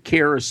Urgent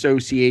Care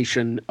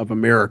Association of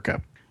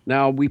America.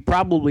 Now, we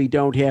probably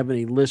don't have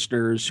any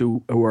listeners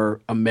who are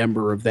a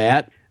member of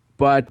that,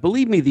 but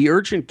believe me, the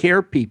urgent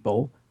care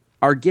people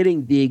are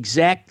getting the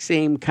exact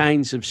same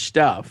kinds of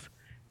stuff.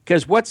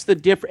 Because what's the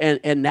difference?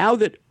 And now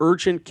that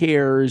urgent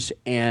cares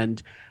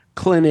and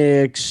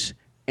clinics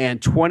and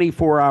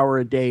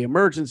 24-hour-a-day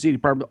emergency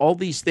department, all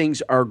these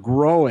things are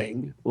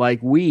growing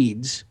like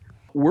weeds,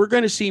 we're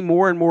going to see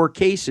more and more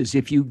cases.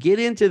 If you get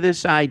into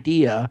this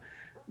idea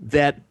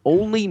that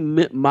only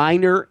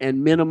minor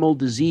and minimal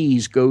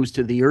disease goes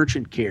to the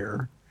urgent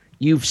care,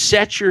 you've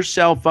set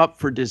yourself up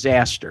for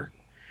disaster.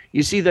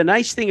 You see, the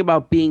nice thing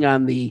about being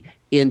on the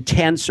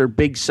intense or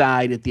big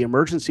side at the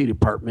emergency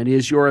department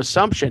is your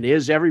assumption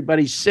is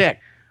everybody's sick.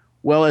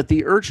 Well, at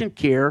the urgent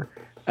care,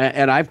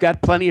 and I've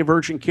got plenty of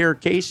urgent care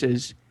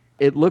cases,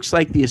 it looks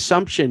like the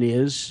assumption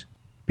is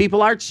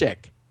people aren't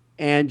sick.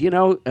 And,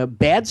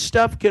 bad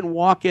stuff can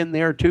walk in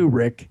there too,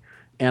 Rick,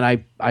 and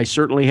I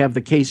certainly have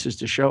the cases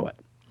to show it.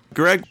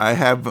 Greg, I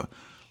have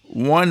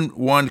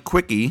one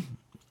quickie.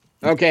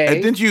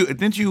 Okay.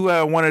 Didn't you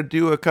want to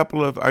do a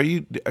couple of? Are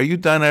you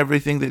done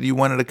everything that you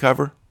wanted to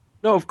cover?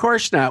 No, of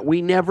course not.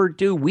 We never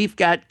do. We've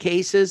got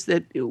cases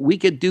that we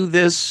could do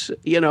this.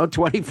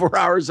 24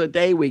 hours a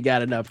day. We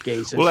got enough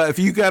cases. Well, if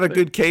you got a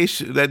good case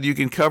that you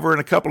can cover in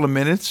a couple of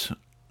minutes.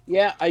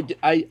 Yeah,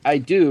 I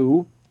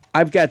do.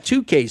 I've got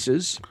two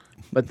cases,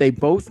 but they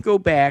both go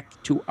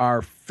back to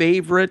our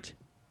favorite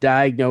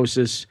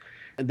diagnosis,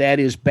 and that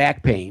is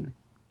back pain.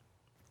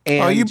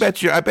 And, I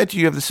bet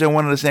you have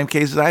one of the same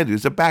cases I do.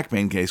 It's a back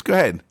pain case. Go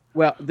ahead.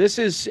 Well, this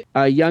is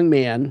a young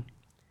man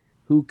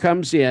who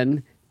comes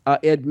in,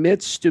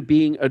 admits to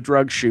being a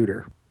drug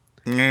shooter.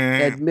 We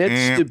know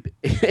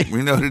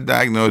the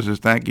diagnosis.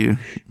 Thank you.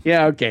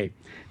 Yeah, okay.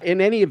 In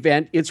any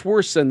event, it's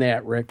worse than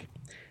that, Rick,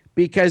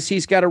 because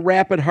he's got a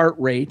rapid heart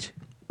rate,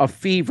 a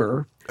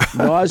fever,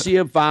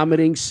 nausea,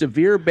 vomiting,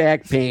 severe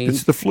back pain.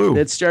 It's the flu.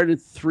 That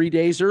started 3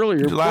 days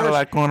earlier. There's a lot of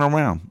that going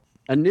around.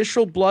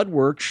 Initial blood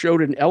work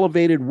showed an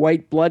elevated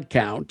white blood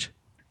count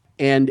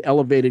and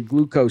elevated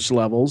glucose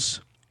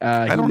levels.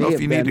 I don't know if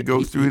you need to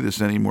go through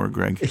this anymore,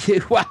 Greg.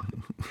 Well,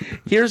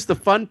 here's the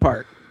fun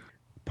part.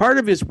 Part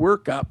of his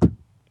workup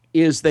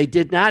is they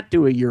did not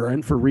do a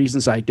urine for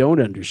reasons I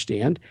don't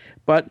understand,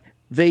 but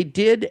they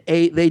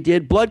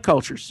did blood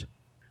cultures,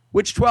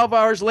 which 12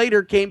 hours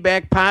later came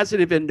back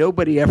positive, and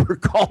nobody ever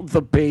called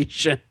the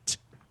patient.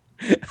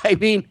 I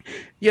mean,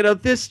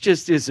 this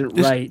just isn't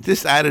right.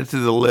 This added to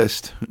the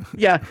list.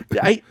 Yeah,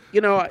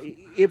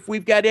 if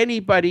we've got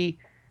anybody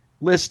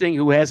listening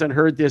who hasn't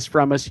heard this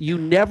from us, you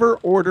never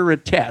order a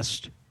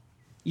test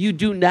you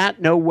do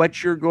not know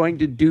what you're going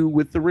to do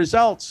with the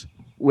results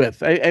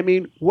with. I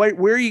mean, where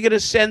are you going to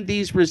send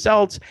these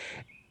results?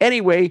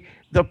 Anyway,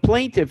 the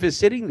plaintiff is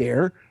sitting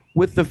there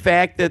with the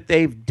fact that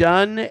they've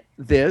done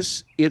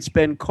this. It's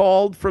been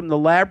called from the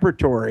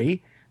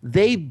laboratory.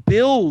 They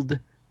billed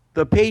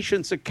the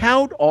patient's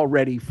account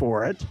already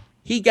for it.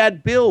 He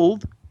got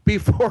billed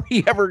before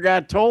he ever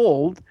got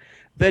told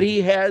that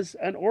he has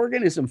an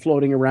organism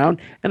floating around.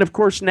 And of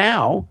course,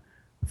 now,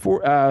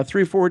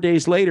 3-4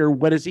 days later,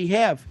 what does he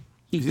have?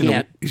 He's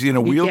in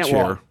a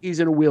wheelchair.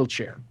 He's in a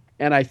wheelchair.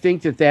 And I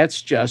think that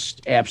that's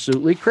just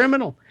absolutely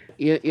criminal.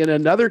 In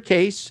another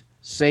case,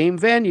 same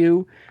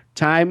venue,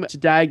 time to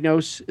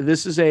diagnose.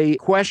 This is a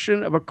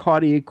question of a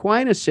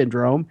Cauda-Equina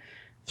syndrome,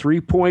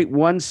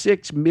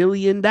 $3.16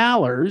 million.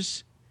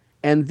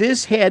 And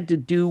this had to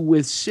do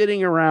with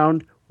sitting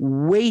around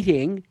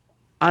waiting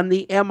on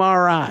the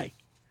MRI.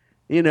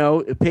 You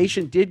know, the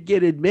patient did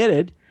get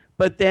admitted,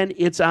 but then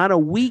it's on a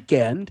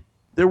weekend.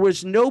 There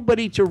was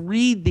nobody to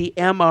read the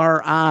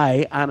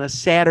MRI on a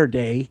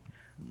Saturday.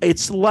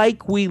 It's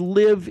like we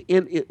live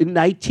in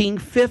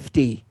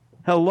 1950.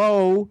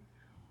 Hello?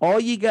 All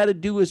you got to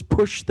do is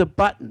push the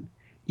button.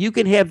 You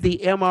can have the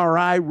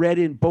MRI read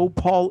in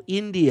Bhopal,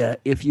 India,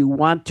 if you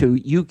want to.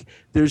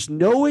 There's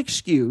no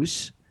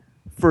excuse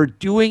for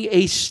doing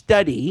a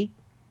study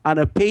on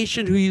a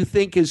patient who you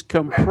think is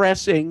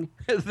compressing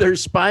their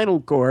spinal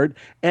cord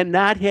and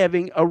not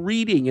having a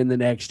reading in the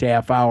next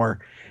half hour.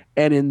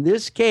 And in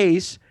this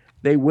case,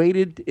 they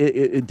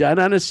waited, done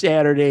on a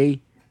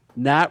Saturday,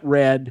 not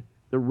read.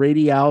 The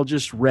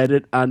radiologist read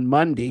it on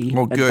Monday.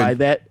 Oh, good. And by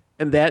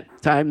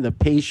that time, the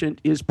patient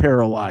is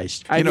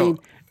paralyzed. I mean,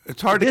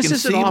 it's hard to conceive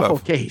this is an awful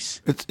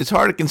case. It's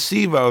hard to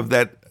conceive of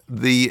that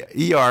the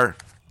ER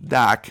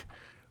doc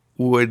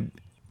would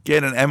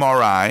get an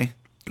MRI.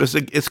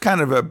 It's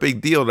kind of a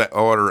big deal to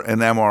order an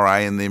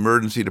MRI in the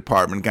emergency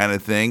department kind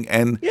of thing,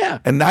 and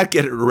not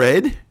get it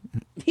read.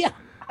 Yeah.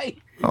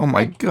 Oh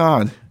my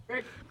God.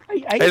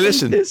 I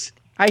hate this.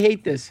 I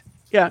hate this.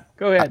 Yeah,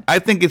 go ahead. I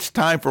think it's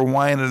time for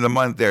wine of the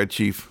month there,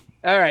 Chief.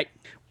 All right.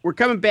 We're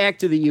coming back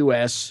to the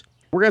U.S.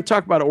 We're going to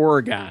talk about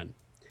Oregon.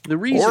 The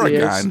reason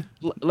is,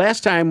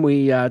 last time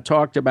we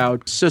talked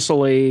about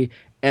Sicily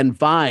and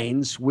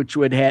vines, which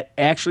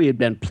actually had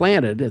been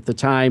planted at the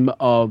time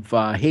of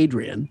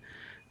Hadrian,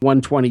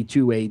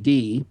 122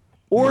 A.D.,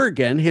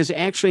 Oregon has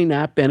actually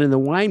not been in the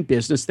wine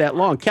business that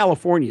long.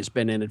 California's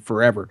been in it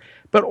forever.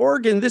 But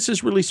Oregon, this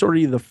is really sort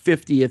of the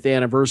 50th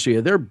anniversary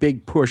of their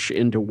big push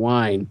into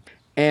wine.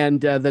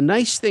 And the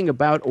nice thing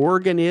about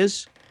Oregon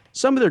is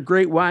some of their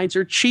great wines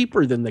are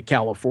cheaper than the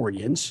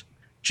Californians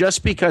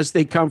just because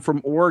they come from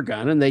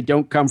Oregon and they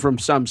don't come from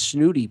some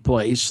snooty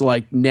place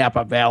like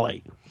Napa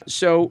Valley.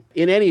 So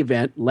in any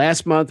event,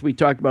 last month we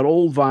talked about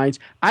old vines.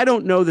 I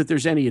don't know that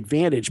there's any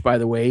advantage, by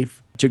the way,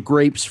 to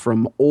grapes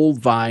from old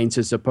vines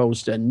as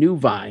opposed to new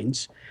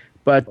vines.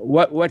 But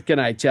what can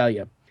I tell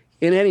you?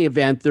 In any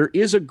event, there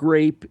is a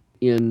grape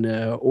in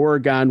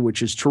Oregon,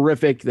 which is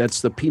terrific.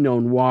 That's the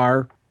Pinot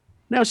Noir.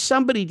 Now,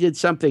 somebody did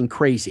something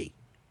crazy.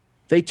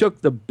 They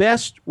took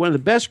one of the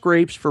best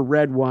grapes for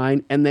red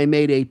wine, and they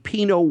made a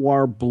Pinot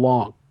Noir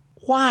Blanc.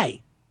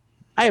 Why?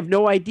 I have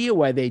no idea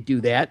why they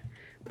do that.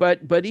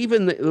 But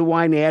even the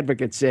wine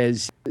advocate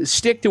says,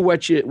 stick to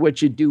what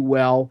you do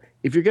well.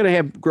 If you're going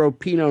to grow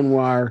Pinot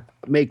Noir,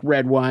 make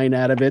red wine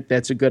out of it.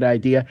 That's a good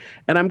idea.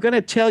 And I'm going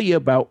to tell you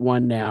about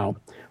one now,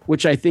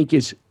 which I think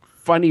is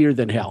funnier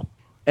than hell.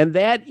 And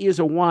that is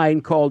a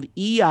wine called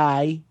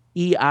EIEIO.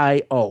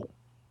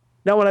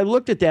 Now, when I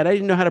looked at that, I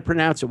didn't know how to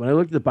pronounce it. When I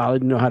looked at the bottle, I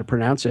didn't know how to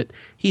pronounce it.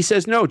 He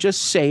says, no,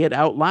 just say it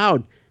out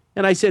loud.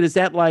 And I said, is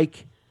that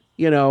like,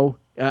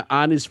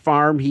 on his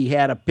farm, he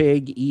had a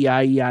pig,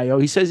 EIEIO.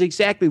 He says,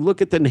 exactly,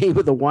 look at the name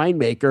of the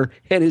winemaker,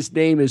 and his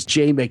name is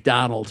J.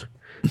 McDonald.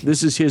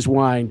 This is his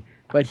wine.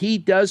 But he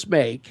does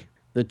make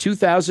the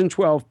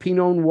 2012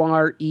 Pinot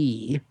Noir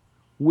E,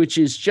 which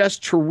is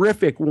just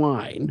terrific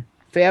wine,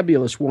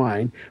 fabulous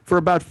wine, for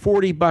about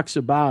 $40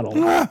 a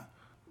bottle.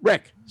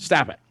 Rick,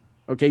 stop it.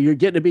 Okay, you're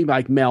getting to be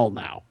like Mel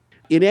now.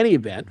 In any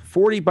event,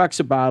 $40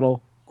 a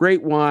bottle,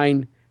 great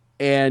wine.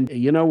 And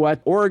you know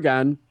what?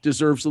 Oregon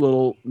deserves a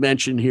little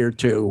mention here,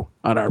 too,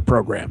 on our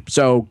program.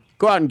 So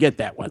go out and get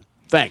that one.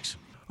 Thanks.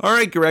 All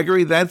right,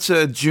 Gregory, that's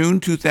June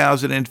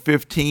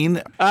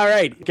 2015. All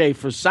right. Okay,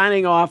 for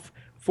signing off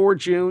for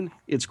June,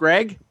 it's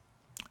Greg.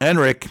 And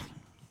Rick.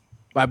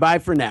 Bye-bye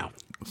for now.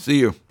 See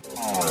you.